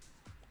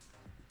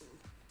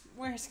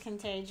 Where's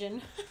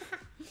Contagion?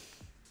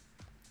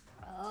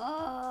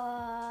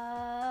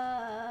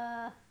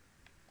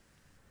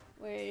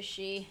 Where is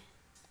she?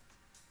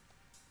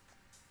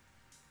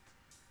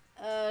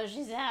 Oh,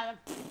 she's out of...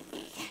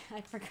 I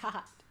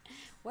forgot.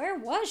 Where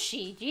was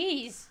she?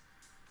 Jeez.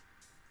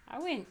 I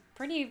went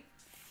pretty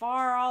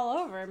far all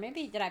over.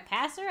 Maybe, did I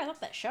pass her? I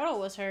thought that shuttle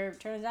was her.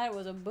 Turns out it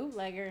was a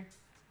bootlegger.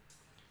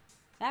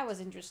 That was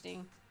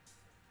interesting.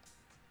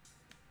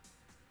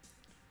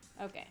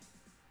 Okay.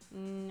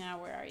 Now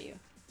where are you?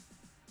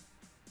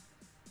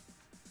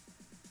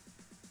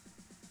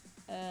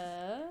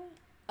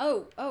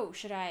 Oh,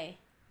 should I?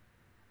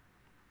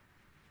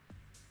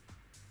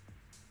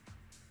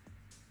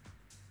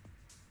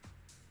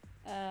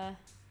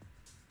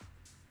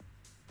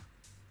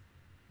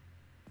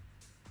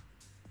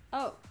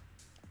 Oh.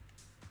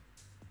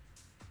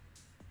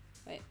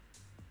 Wait.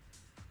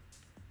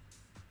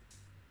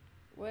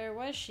 Where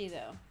was she,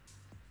 though?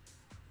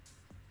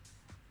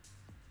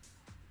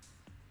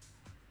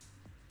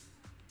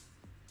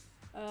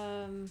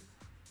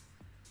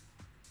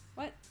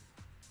 What?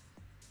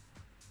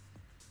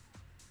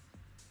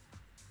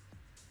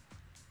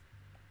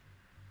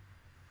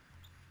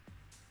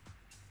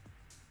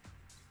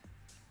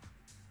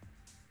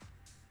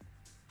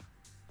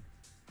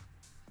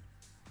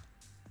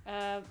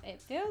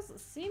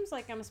 Seems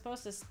like I'm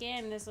supposed to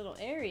scan this little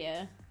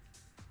area.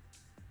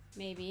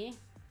 Maybe.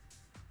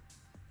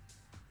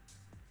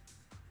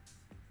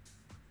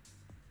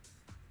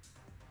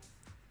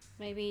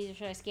 Maybe,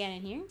 should I scan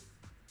in here?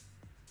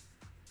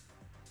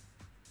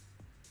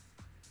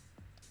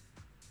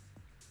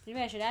 Maybe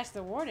I should ask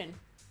the warden.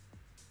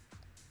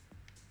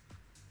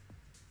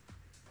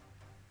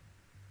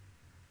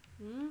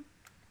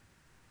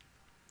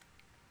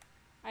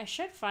 I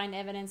should find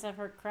evidence of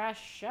her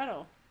crashed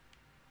shuttle.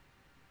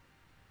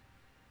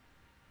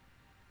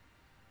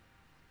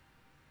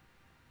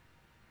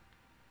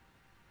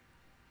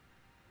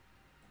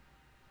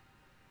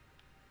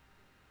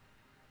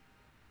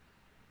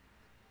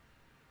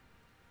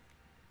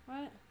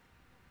 What?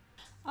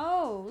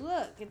 Oh,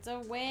 look, it's a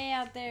way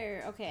out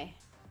there. Okay.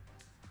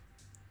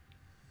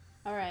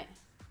 Alright.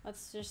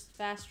 Let's just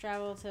fast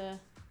travel to...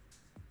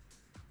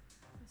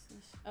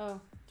 Oh,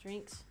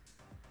 drinks.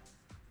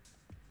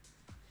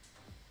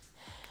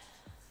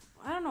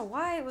 I don't know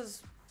why it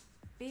was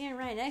being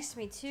right next to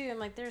me, too. I'm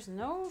like, there's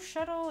no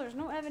shuttle. There's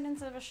no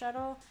evidence of a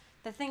shuttle.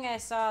 The thing I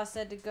saw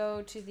said to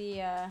go to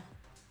the,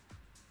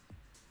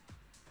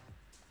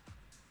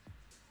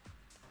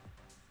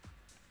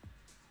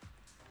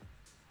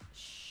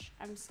 Shh,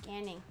 I'm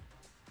scanning.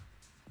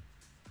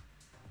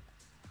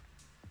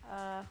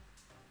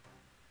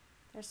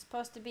 There's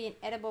supposed to be an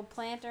edible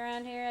plant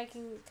around here I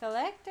can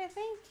collect, I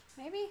think?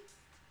 Maybe?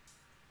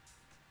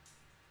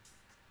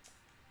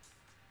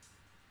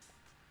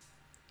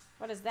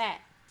 What is that?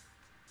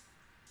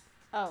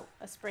 Oh,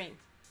 a spring.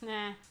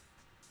 Nah.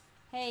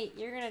 Hey,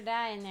 you're gonna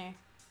die in there.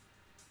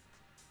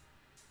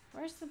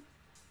 Where's the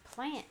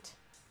plant?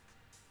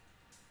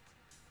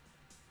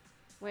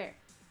 Where?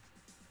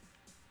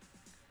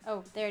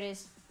 Oh, there it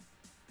is.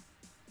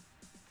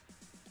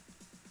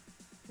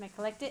 Can I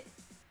collect it?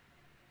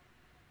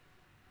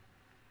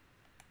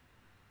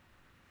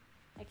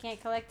 I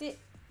can't collect it,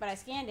 but I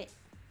scanned it.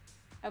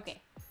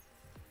 Okay.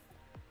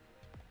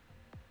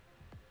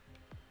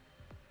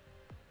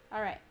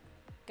 Alright.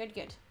 Good,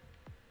 good.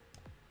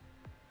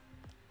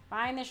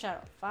 Find the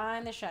shuttle.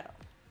 Find the shuttle.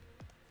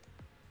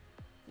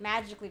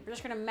 Magically. We're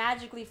just gonna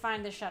magically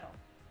find the shuttle.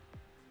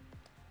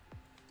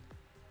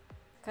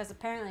 Because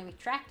apparently we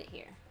tracked it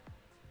here.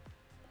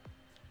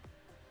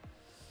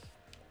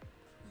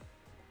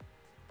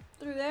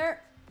 Through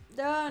there.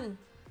 Done.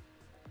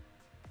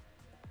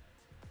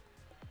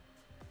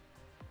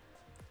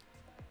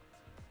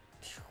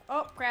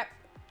 Oh, crap.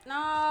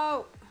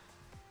 No!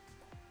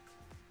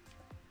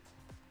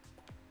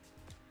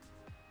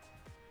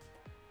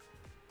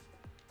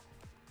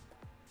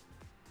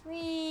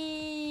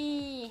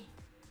 Whee!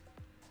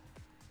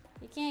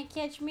 You can't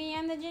catch me,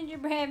 I'm the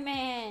gingerbread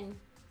man.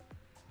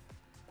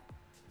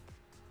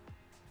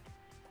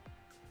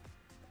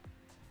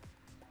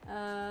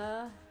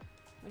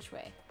 Which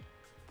way?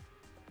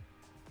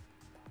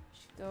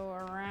 Should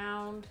go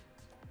around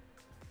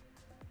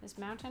this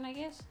mountain, I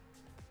guess?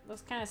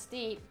 Looks kind of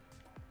steep.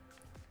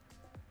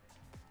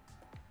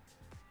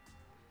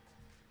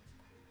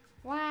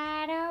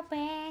 Wide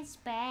open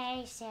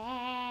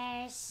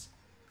spaces.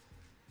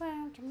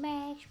 Won't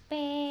make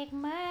big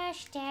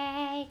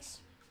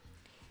mistakes.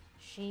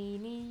 She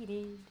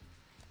needed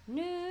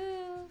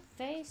new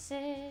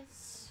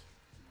faces.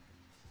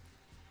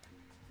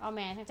 Oh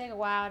man, it'll take a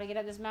while to get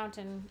up this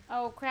mountain.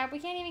 Oh crap, we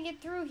can't even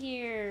get through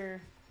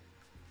here.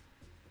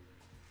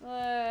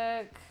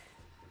 Look.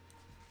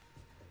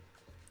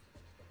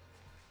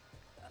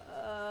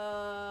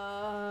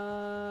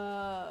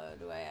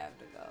 Do I have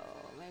to go?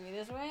 Maybe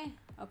this way?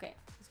 Okay,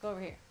 let's go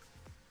over here.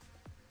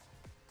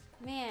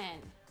 Man,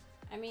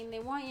 I mean, they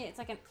want you, it's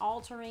like an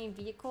all-terrain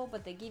vehicle,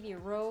 but they give you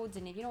roads,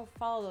 and if you don't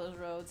follow those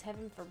roads,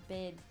 heaven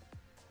forbid.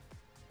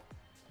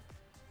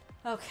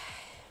 Okay.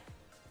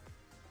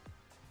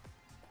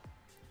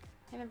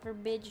 Heaven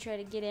forbid you try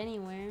to get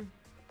anywhere.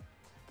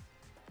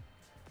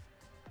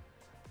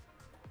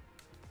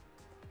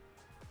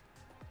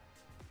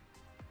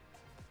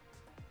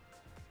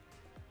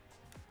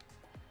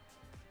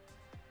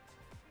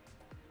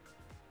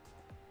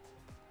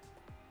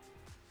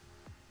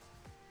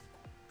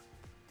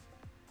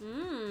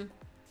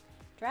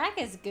 Drac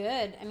is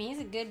good. I mean, he's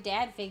a good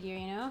dad figure,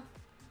 you know?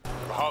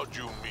 How'd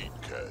you meet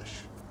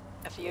Cash?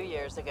 A few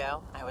years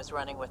ago, I was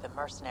running with a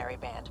mercenary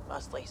band,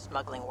 mostly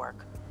smuggling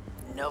work.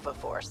 Nova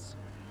Force.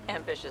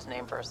 Ambitious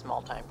name for a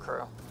small-time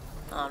crew.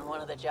 On one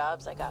of the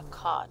jobs, I got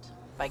caught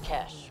by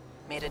Kesh.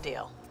 Made a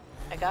deal.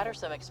 I got her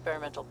some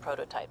experimental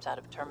prototypes out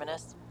of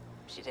Terminus.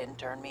 She didn't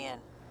turn me in.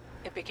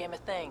 It became a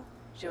thing.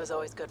 She was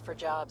always good for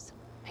jobs,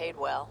 paid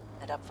well,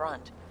 and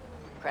upfront.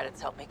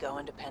 Credits helped me go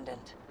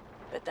independent.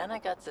 But then I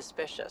got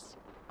suspicious.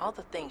 All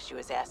the things she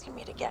was asking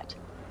me to get.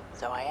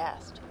 So I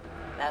asked.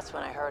 That's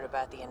when I heard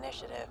about the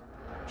initiative.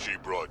 She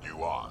brought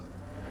you on.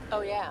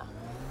 Oh yeah.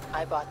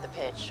 I bought the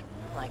pitch,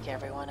 like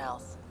everyone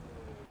else.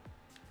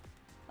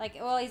 Like,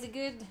 well, he's a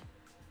good...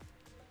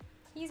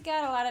 He's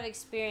got a lot of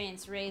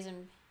experience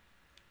raising...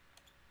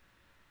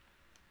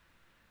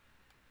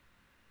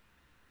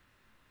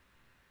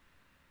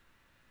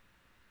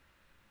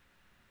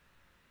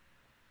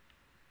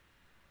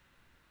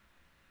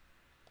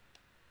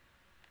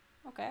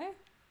 Okay.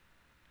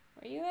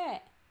 Where you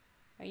at?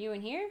 Are you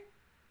in here?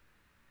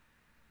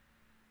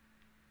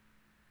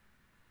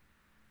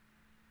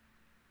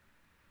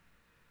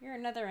 You're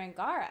another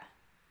Angara.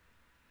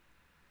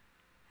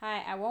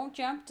 Hi, I won't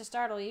jump to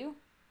startle you.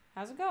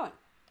 How's it going?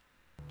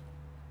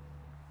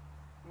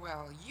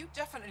 Well, you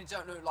definitely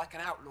don't look like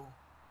an outlaw.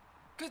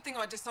 Good thing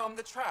I disarmed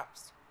the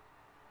traps.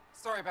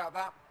 Sorry about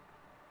that.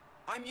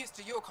 I'm used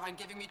to your kind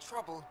giving me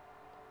trouble.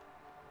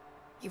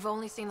 You've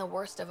only seen the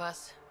worst of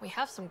us. We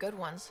have some good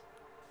ones.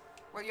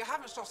 Well, you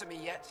haven't shot at me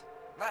yet.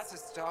 That's a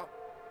start.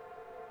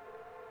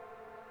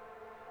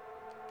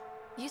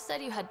 You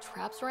said you had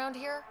traps around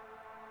here?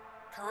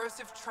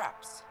 Corrosive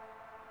traps.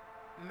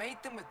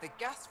 Made them with the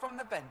gas from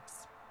the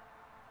vents.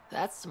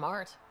 That's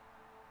smart.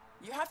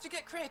 You have to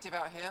get creative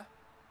out here.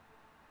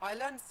 I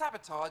learned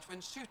sabotage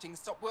when shooting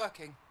stopped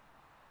working.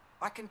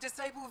 I can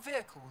disable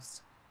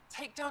vehicles,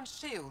 take down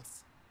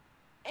shields,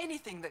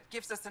 anything that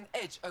gives us an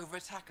edge over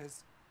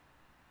attackers.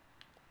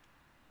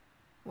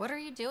 What are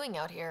you doing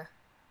out here?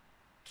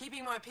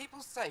 Keeping my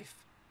people safe.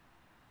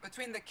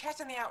 Between the Ket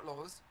and the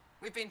outlaws,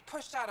 we've been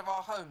pushed out of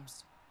our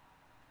homes.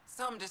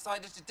 Some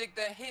decided to dig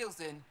their heels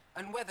in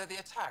and weather the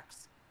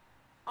attacks.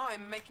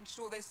 I'm making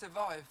sure they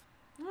survive.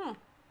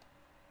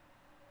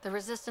 The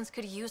Resistance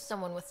could use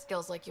someone with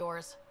skills like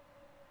yours.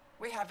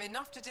 We have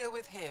enough to deal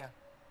with here.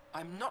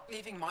 I'm not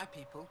leaving my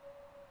people.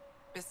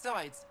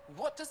 Besides,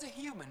 what does a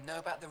human know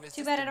about the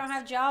Resistance? Too bad I don't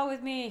have Jaw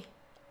with me.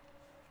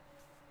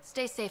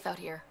 Stay safe out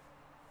here.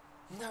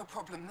 No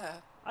problem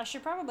there. I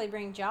should probably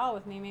bring Jaw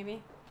with me,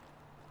 maybe.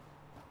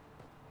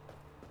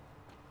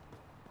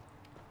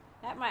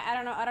 That might, I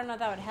don't know if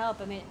that would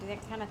help. I mean,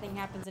 that kind of thing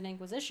happens in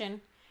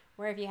Inquisition,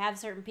 where if you have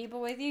certain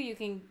people with you, you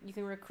can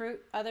recruit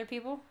other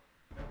people.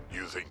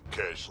 You think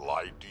Kesh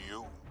lied to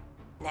you?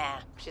 Nah,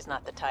 she's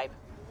not the type.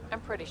 I'm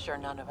pretty sure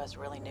none of us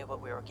really knew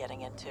what we were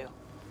getting into.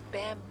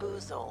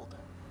 Bamboozled.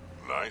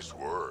 Nice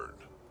word.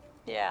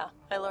 Yeah,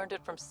 I learned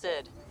it from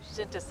Sid. She's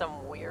into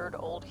some weird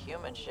old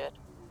human shit.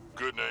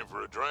 Good name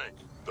for a drink.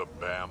 The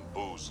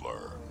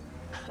Bamboozler.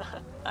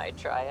 I'd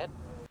try it.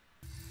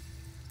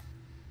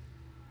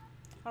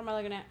 What am I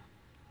looking at?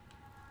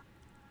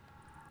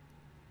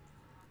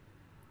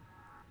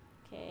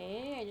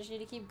 Okay, I just need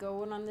to keep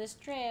going on this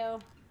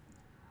trail.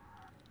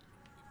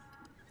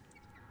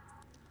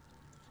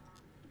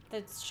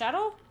 The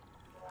shuttle?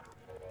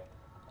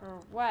 Or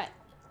what?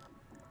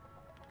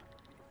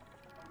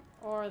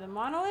 Or the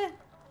monolith?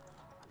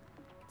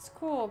 It's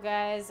cool,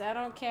 guys. I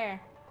don't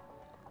care.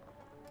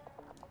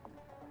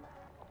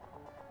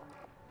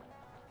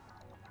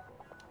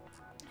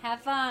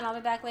 Have fun. I'll be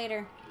back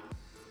later.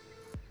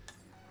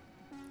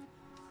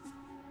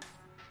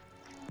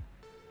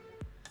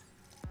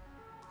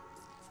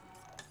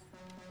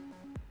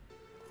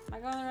 Am I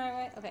going the right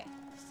way? Okay.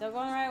 Still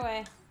going the right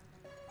way.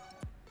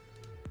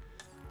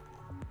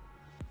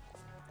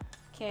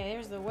 Okay,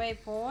 there's the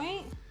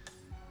waypoint.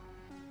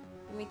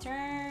 And we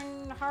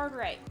turn hard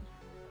right.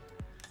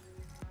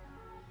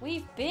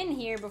 We've been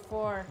here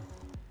before.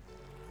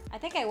 I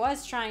think I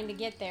was trying to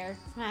get there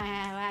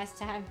last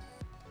time.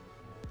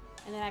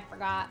 And then I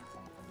forgot.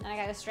 And I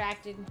got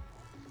distracted.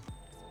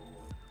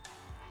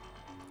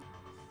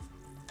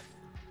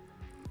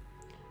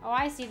 Oh,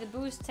 I see. The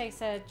boost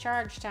takes a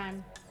charge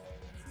time.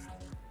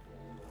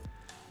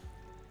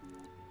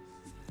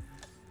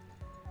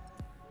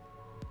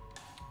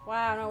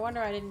 Wow, no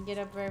wonder I didn't get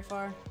up very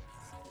far.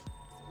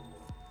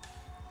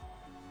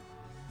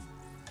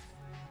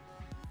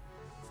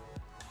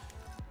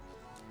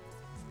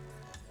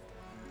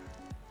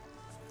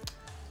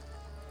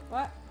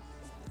 What?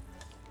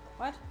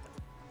 What?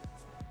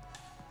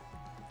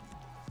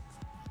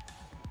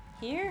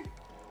 Here?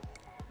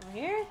 Over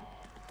here?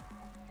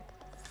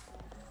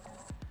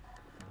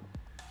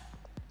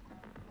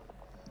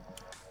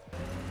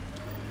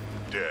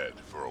 Dead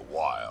for a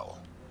while,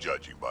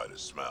 judging by the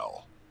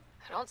smell.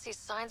 I don't see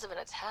signs of an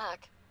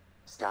attack.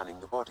 Scanning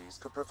the bodies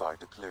could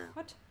provide a clue.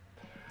 What?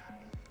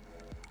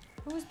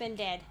 Who's been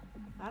dead?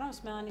 I don't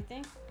smell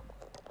anything.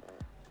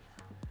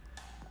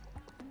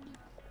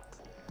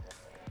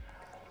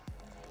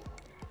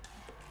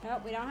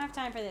 Nope, we don't have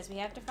time for this. We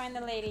have to find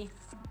the lady.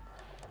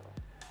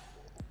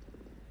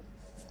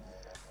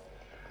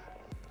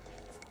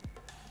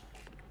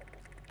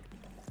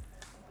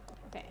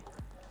 Okay.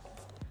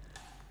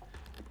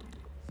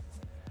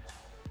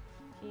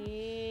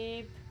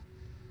 Keep...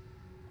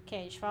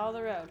 Okay, just follow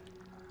the road.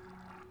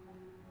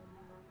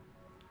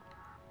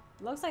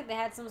 Looks like they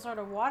had some sort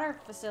of water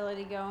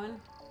facility going.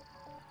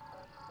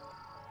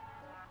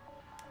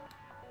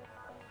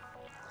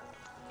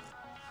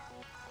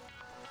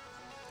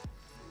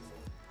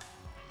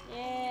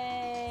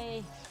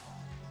 Yay!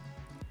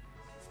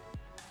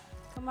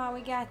 Come on,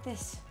 we got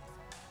this.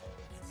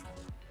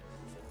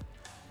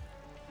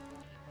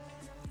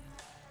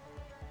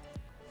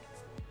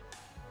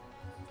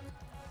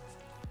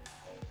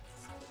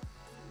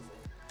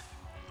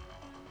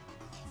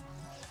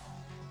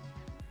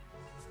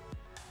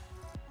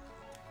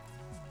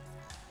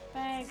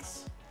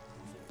 Thanks.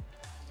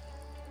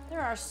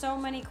 There are so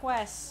many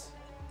quests.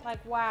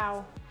 Like,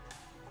 wow.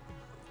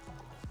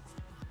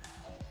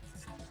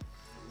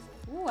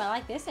 Ooh, I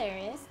like this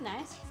area. It's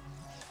nice.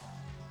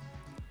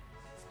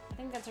 I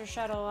think that's our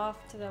shuttle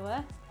off to the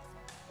left.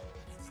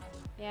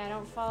 Yeah,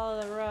 don't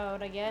follow the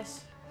road, I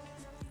guess.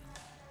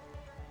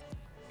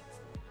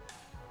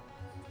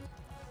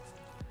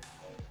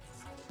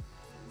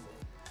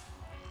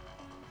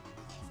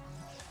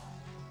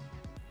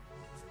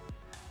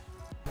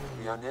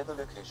 We are near the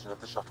location of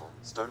the shuttle,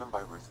 stolen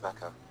by Ruth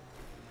Becker.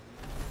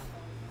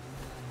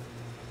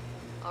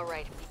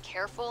 Alright, be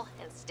careful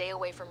and stay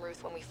away from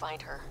Ruth when we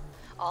find her.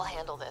 I'll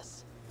handle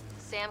this.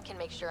 Sam can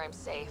make sure I'm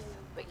safe,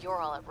 but you're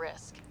all at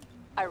risk.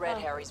 I read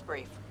Harry's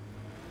brief.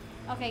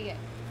 Okay, good.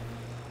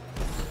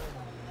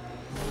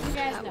 You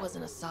guys That know.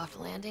 wasn't a soft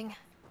landing.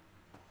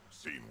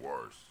 seen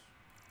worse.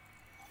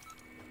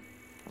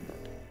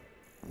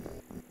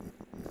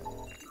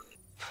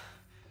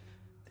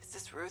 This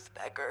is Ruth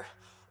Becker.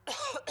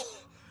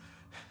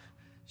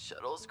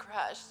 Shuttle's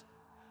crashed.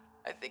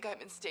 I think I'm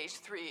in stage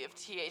 3 of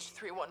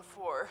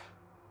TH314.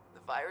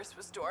 The virus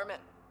was dormant.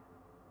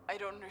 I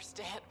don't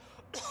understand.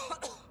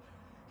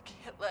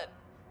 Can't let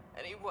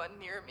anyone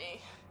near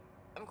me.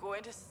 I'm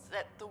going to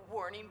set the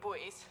warning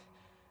buoys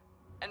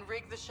and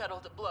rig the shuttle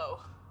to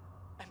blow.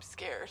 I'm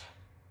scared.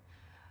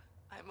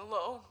 I'm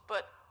alone,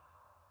 but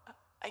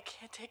I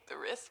can't take the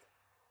risk.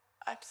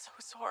 I'm so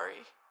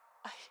sorry.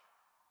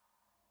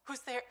 Who's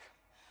there?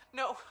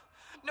 No,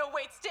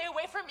 wait, stay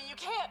away from me, you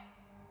can't!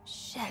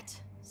 Shit.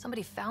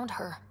 Somebody found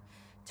her.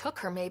 Took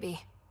her,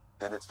 maybe.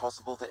 Then it's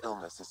possible the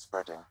illness is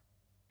spreading.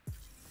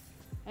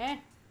 Eh?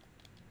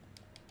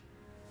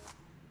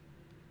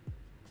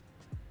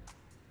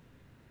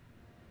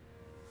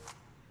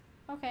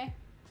 Okay.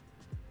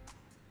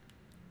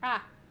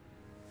 Ah.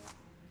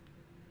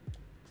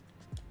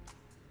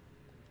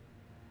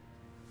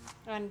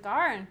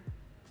 Angaran.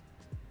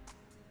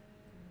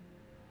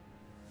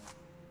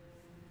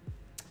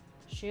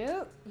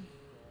 Shoot.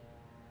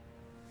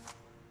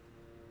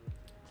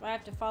 Do I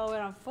have to follow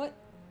it on foot?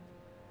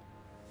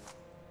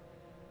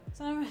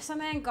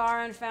 Some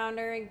Angaran found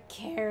her and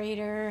carried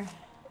her.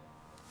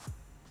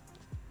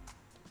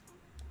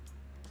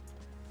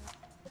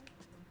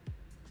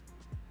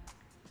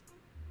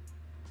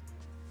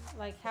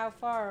 Like how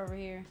far over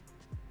here?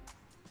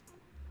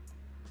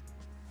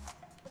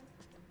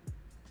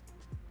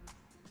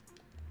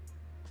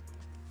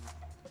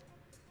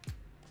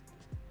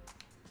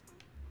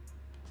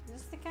 Is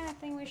this the kind of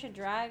thing we should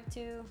drive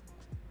to?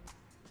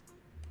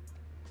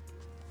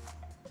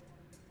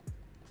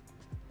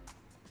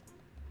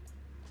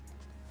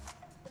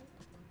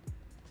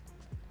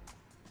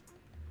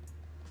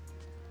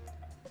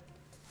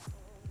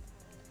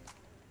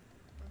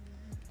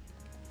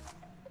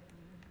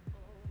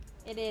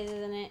 It is,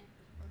 isn't it?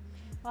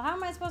 Well, how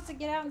am I supposed to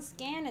get out and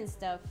scan and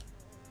stuff?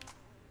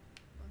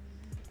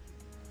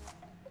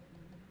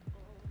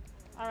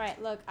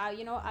 Alright, look,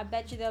 you know what? I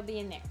bet you they'll be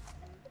in there.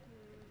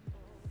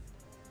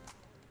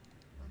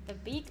 The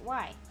beak?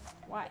 Why?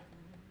 Why?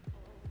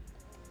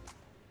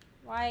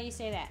 Why you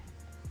say that?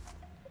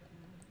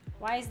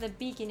 Why does the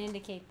beacon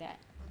indicate that?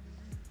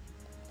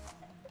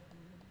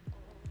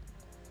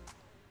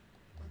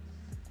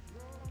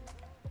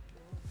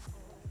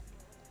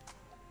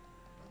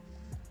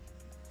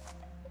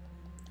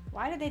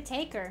 Why did they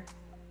take her?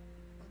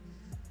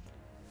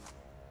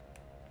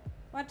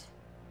 What?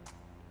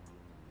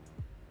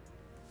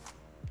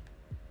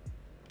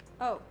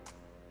 Oh.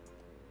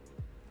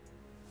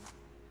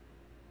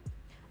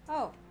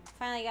 Oh,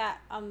 finally got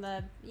on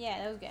the,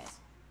 yeah, those guys.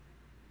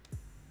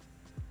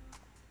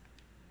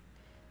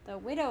 The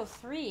Widow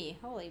 3,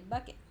 holy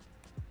bucket.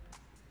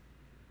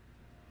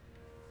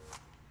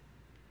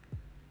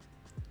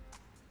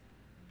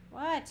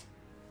 What?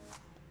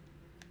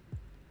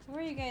 Who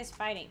are you guys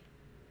fighting?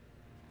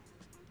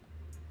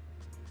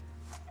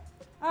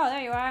 Oh,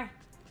 there you are.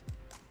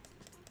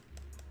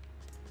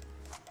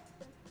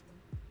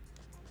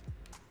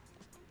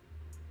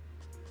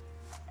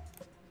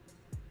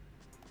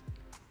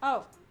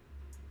 Oh.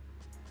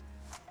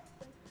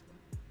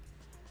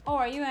 Oh,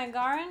 are you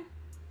Angaran?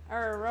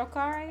 Or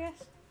Rokar, I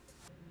guess?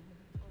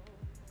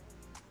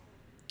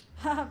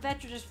 Haha,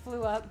 Vetra just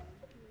flew up.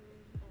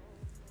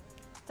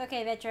 It's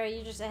okay, Vetra,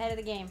 you're just ahead of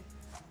the game.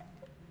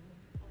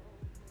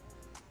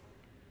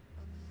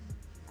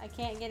 I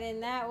can't get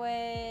in that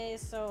way,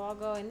 so I'll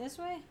go in this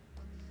way.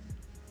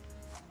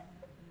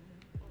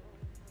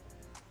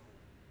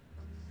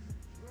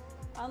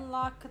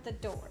 Unlock the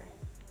door.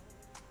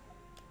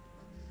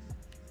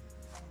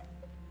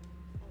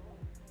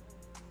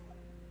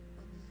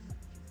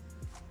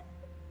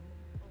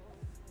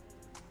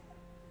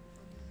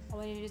 All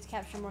we need to do is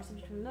capture more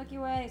subjects from the Milky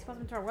Way, expose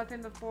them to our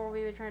weapon before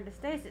we return to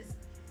stasis.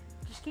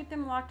 Just keep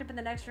them locked up in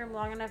the next room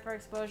long enough for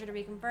exposure to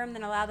be confirmed,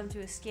 then allow them to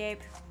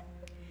escape.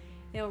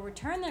 They will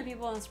return their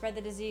people and spread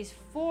the disease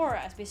for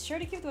us. Be sure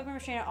to keep the weapon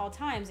restrained at all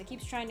times. It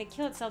keeps trying to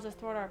kill itself to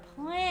thwart our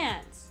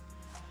plans.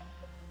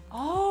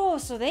 Oh,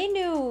 so they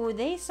knew,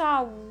 they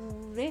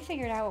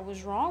figured out what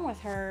was wrong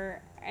with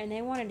her, and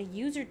they wanted to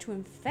use her to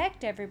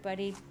infect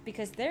everybody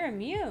because they're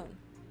immune.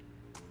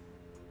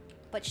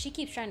 But she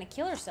keeps trying to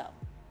kill herself.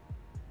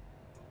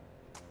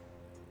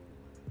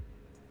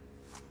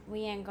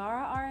 We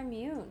Angara are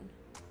immune.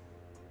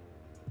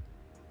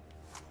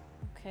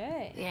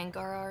 Okay. The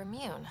Angara are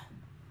immune.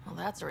 Well,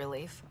 that's a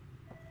relief.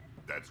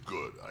 That's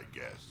good, I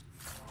guess.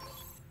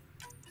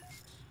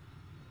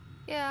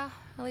 Yeah,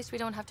 at least we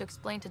don't have to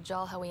explain to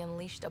Jal how he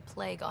unleashed a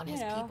plague on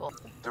his people.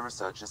 The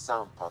research is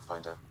sound,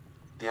 Pathfinder.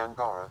 The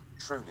Angara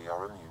truly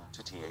are immune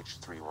to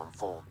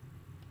TH314.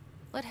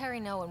 Let Harry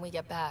know when we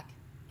get back.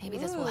 Maybe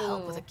this will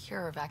help with a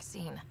cure or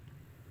vaccine.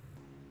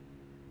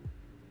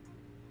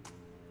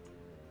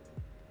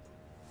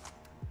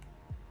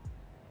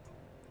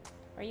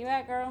 Where you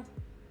at, girl?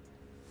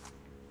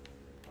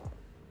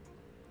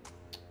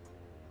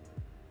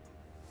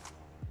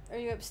 Are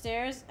you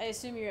upstairs? I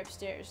assume you're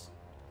upstairs.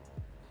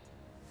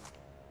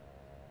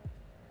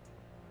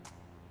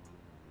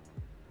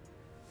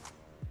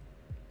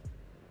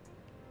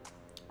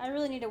 I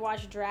really need to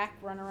watch Drac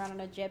run around on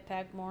a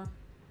jetpack more.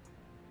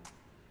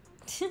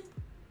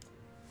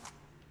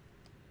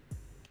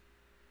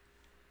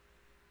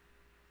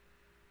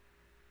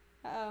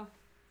 Uh-oh.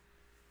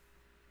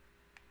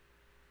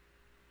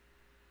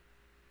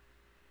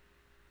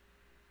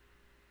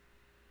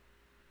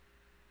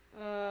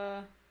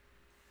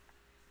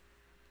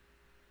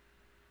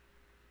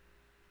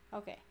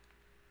 Okay.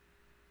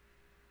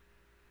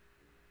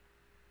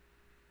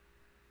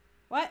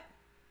 What?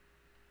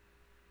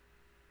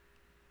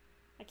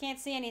 I can't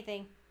see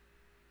anything.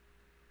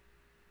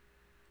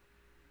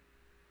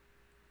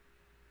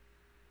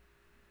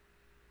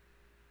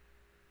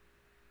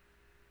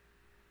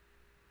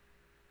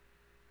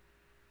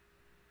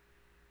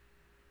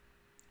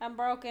 I'm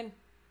broken.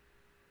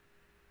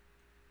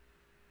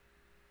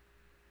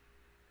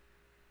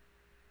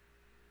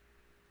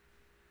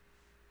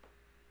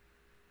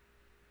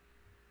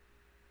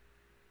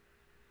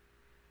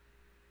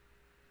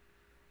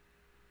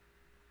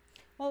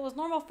 Well, it was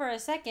normal for a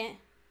second.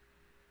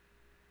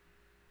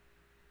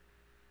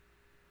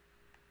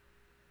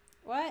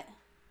 What?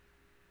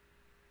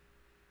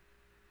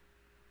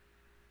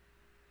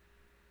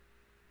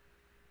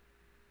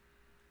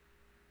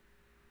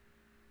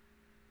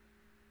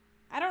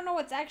 I don't know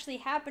what's actually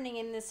happening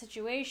in this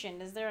situation.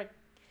 Is there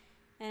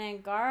an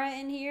Angara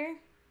in here?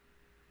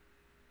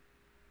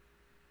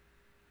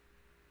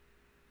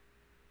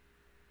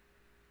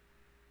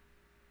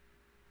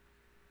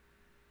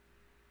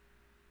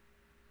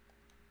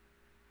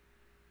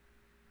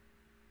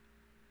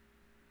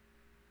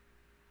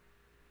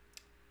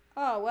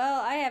 Oh, well,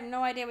 I have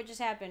no idea what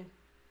just happened.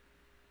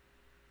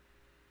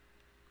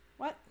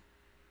 What?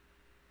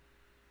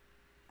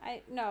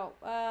 No,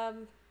 I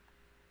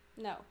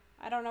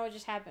don't know what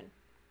just happened.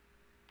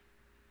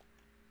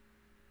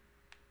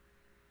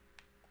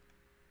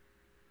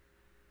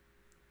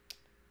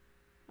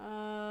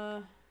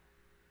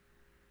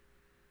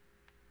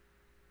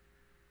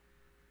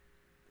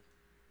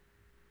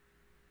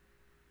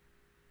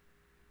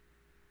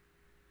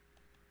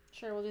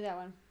 Sure, we'll do that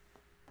one.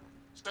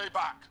 Stay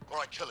back, or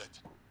I kill it.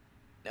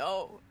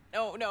 No,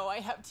 I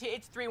have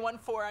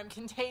TH314. I'm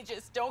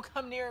contagious. Don't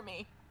come near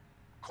me.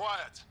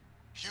 Quiet.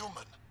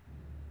 Human.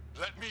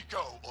 Let me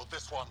go, or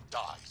this one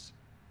dies.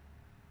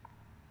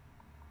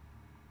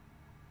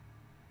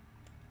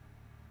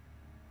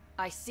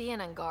 I see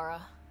an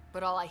Angara,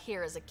 but all I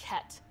hear is a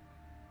Ket.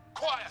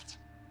 Quiet!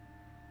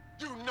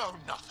 You know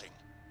nothing.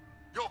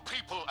 Your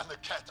people and the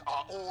Ket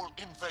are all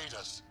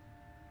invaders.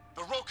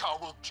 The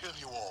Rokar will kill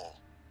you all.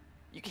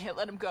 You can't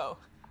let him go.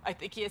 I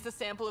think he has a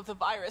sample of the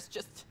virus.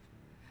 Just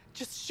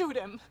shoot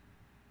him.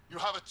 You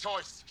have a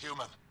choice,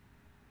 human.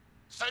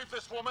 Save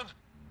this woman,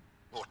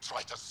 or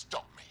try to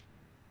stop me.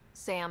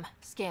 Sam,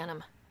 scan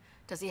him.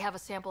 Does he have a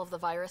sample of the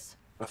virus?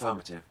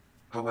 Affirmative.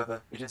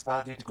 However, it is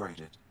badly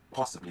degraded,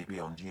 possibly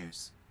beyond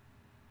use.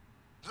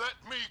 Let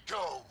me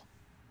go.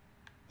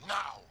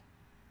 Now.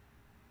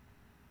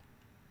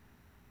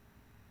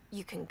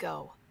 You can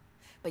go.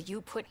 But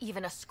you put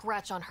even a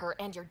scratch on her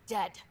and you're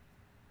dead.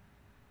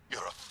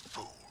 You're a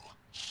fool,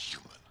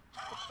 human.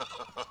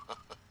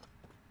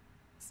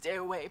 Stay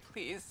away,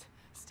 please.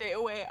 Stay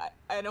away.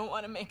 I don't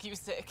want to make you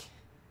sick.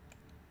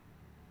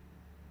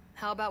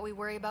 How about we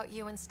worry about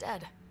you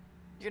instead?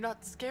 You're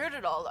not scared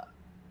at all.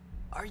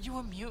 Are you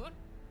immune?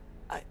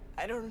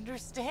 I don't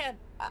understand.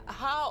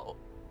 How?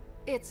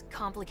 It's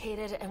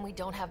complicated and we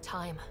don't have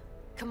time.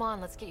 Come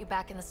on, let's get you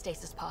back in the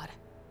stasis pod.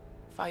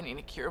 Finding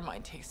a cure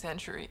might take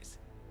centuries.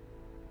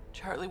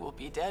 Charlie will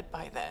be dead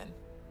by then.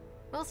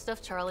 We'll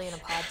stuff Charlie in a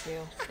pod too.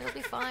 It'll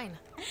be fine.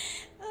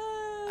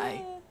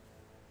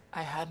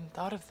 I hadn't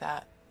thought of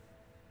that.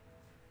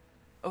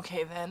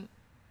 Okay then.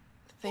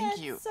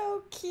 Thank you. That's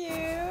so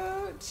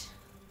cute.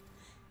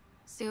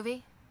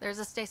 Suvi, there's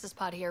a stasis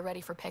pod here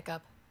ready for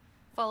pickup.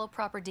 Follow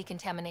proper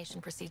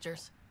decontamination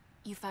procedures.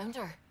 You found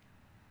her.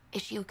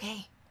 Is she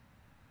okay?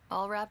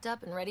 All wrapped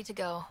up and ready to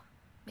go.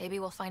 Maybe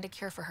we'll find a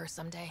cure for her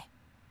someday.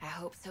 I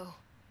hope so.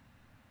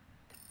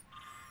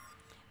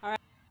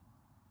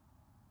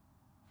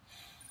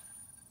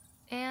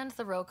 And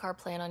the Rokar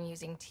plan on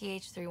using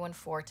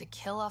TH314 to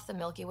kill off the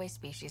Milky Way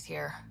species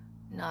here.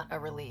 Not a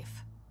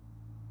relief.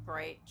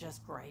 Great,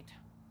 just great.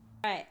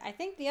 Alright, I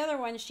think the other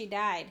one, she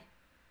died.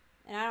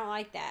 And I don't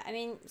like that. I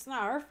mean, it's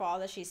not her fault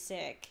that she's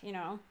sick, you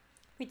know.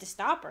 We had to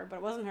stop her, but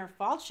it wasn't her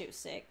fault she was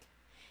sick.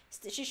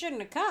 She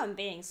shouldn't have come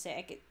being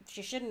sick.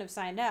 She shouldn't have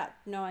signed up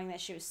knowing that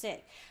she was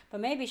sick.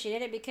 But maybe she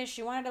did it because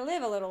she wanted to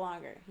live a little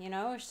longer, you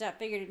know. She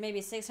figured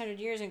maybe 600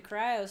 years in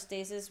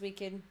cryostasis we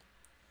could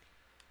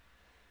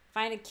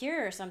find a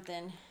cure or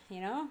something,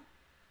 you know.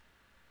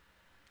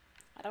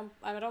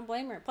 I don't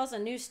blame her. Plus a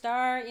new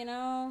start, you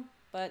know.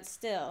 But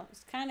still,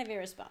 it's kind of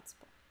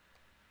irresponsible.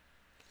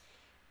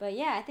 But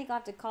yeah, I think I'll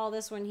have to call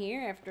this one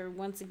here after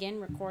once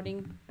again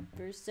recording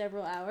for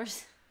several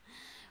hours.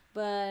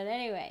 But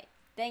anyway,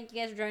 thank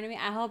you guys for joining me.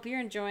 I hope you're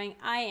enjoying.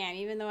 I am,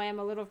 even though I am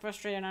a little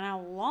frustrated on how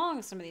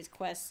long some of these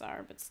quests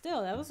are. But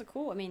still, that was a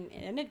cool. I mean,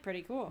 it ended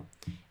pretty cool.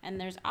 And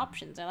there's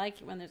options. I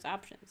like it when there's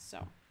options.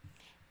 So,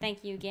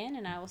 thank you again,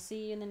 and I will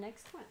see you in the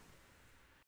next one.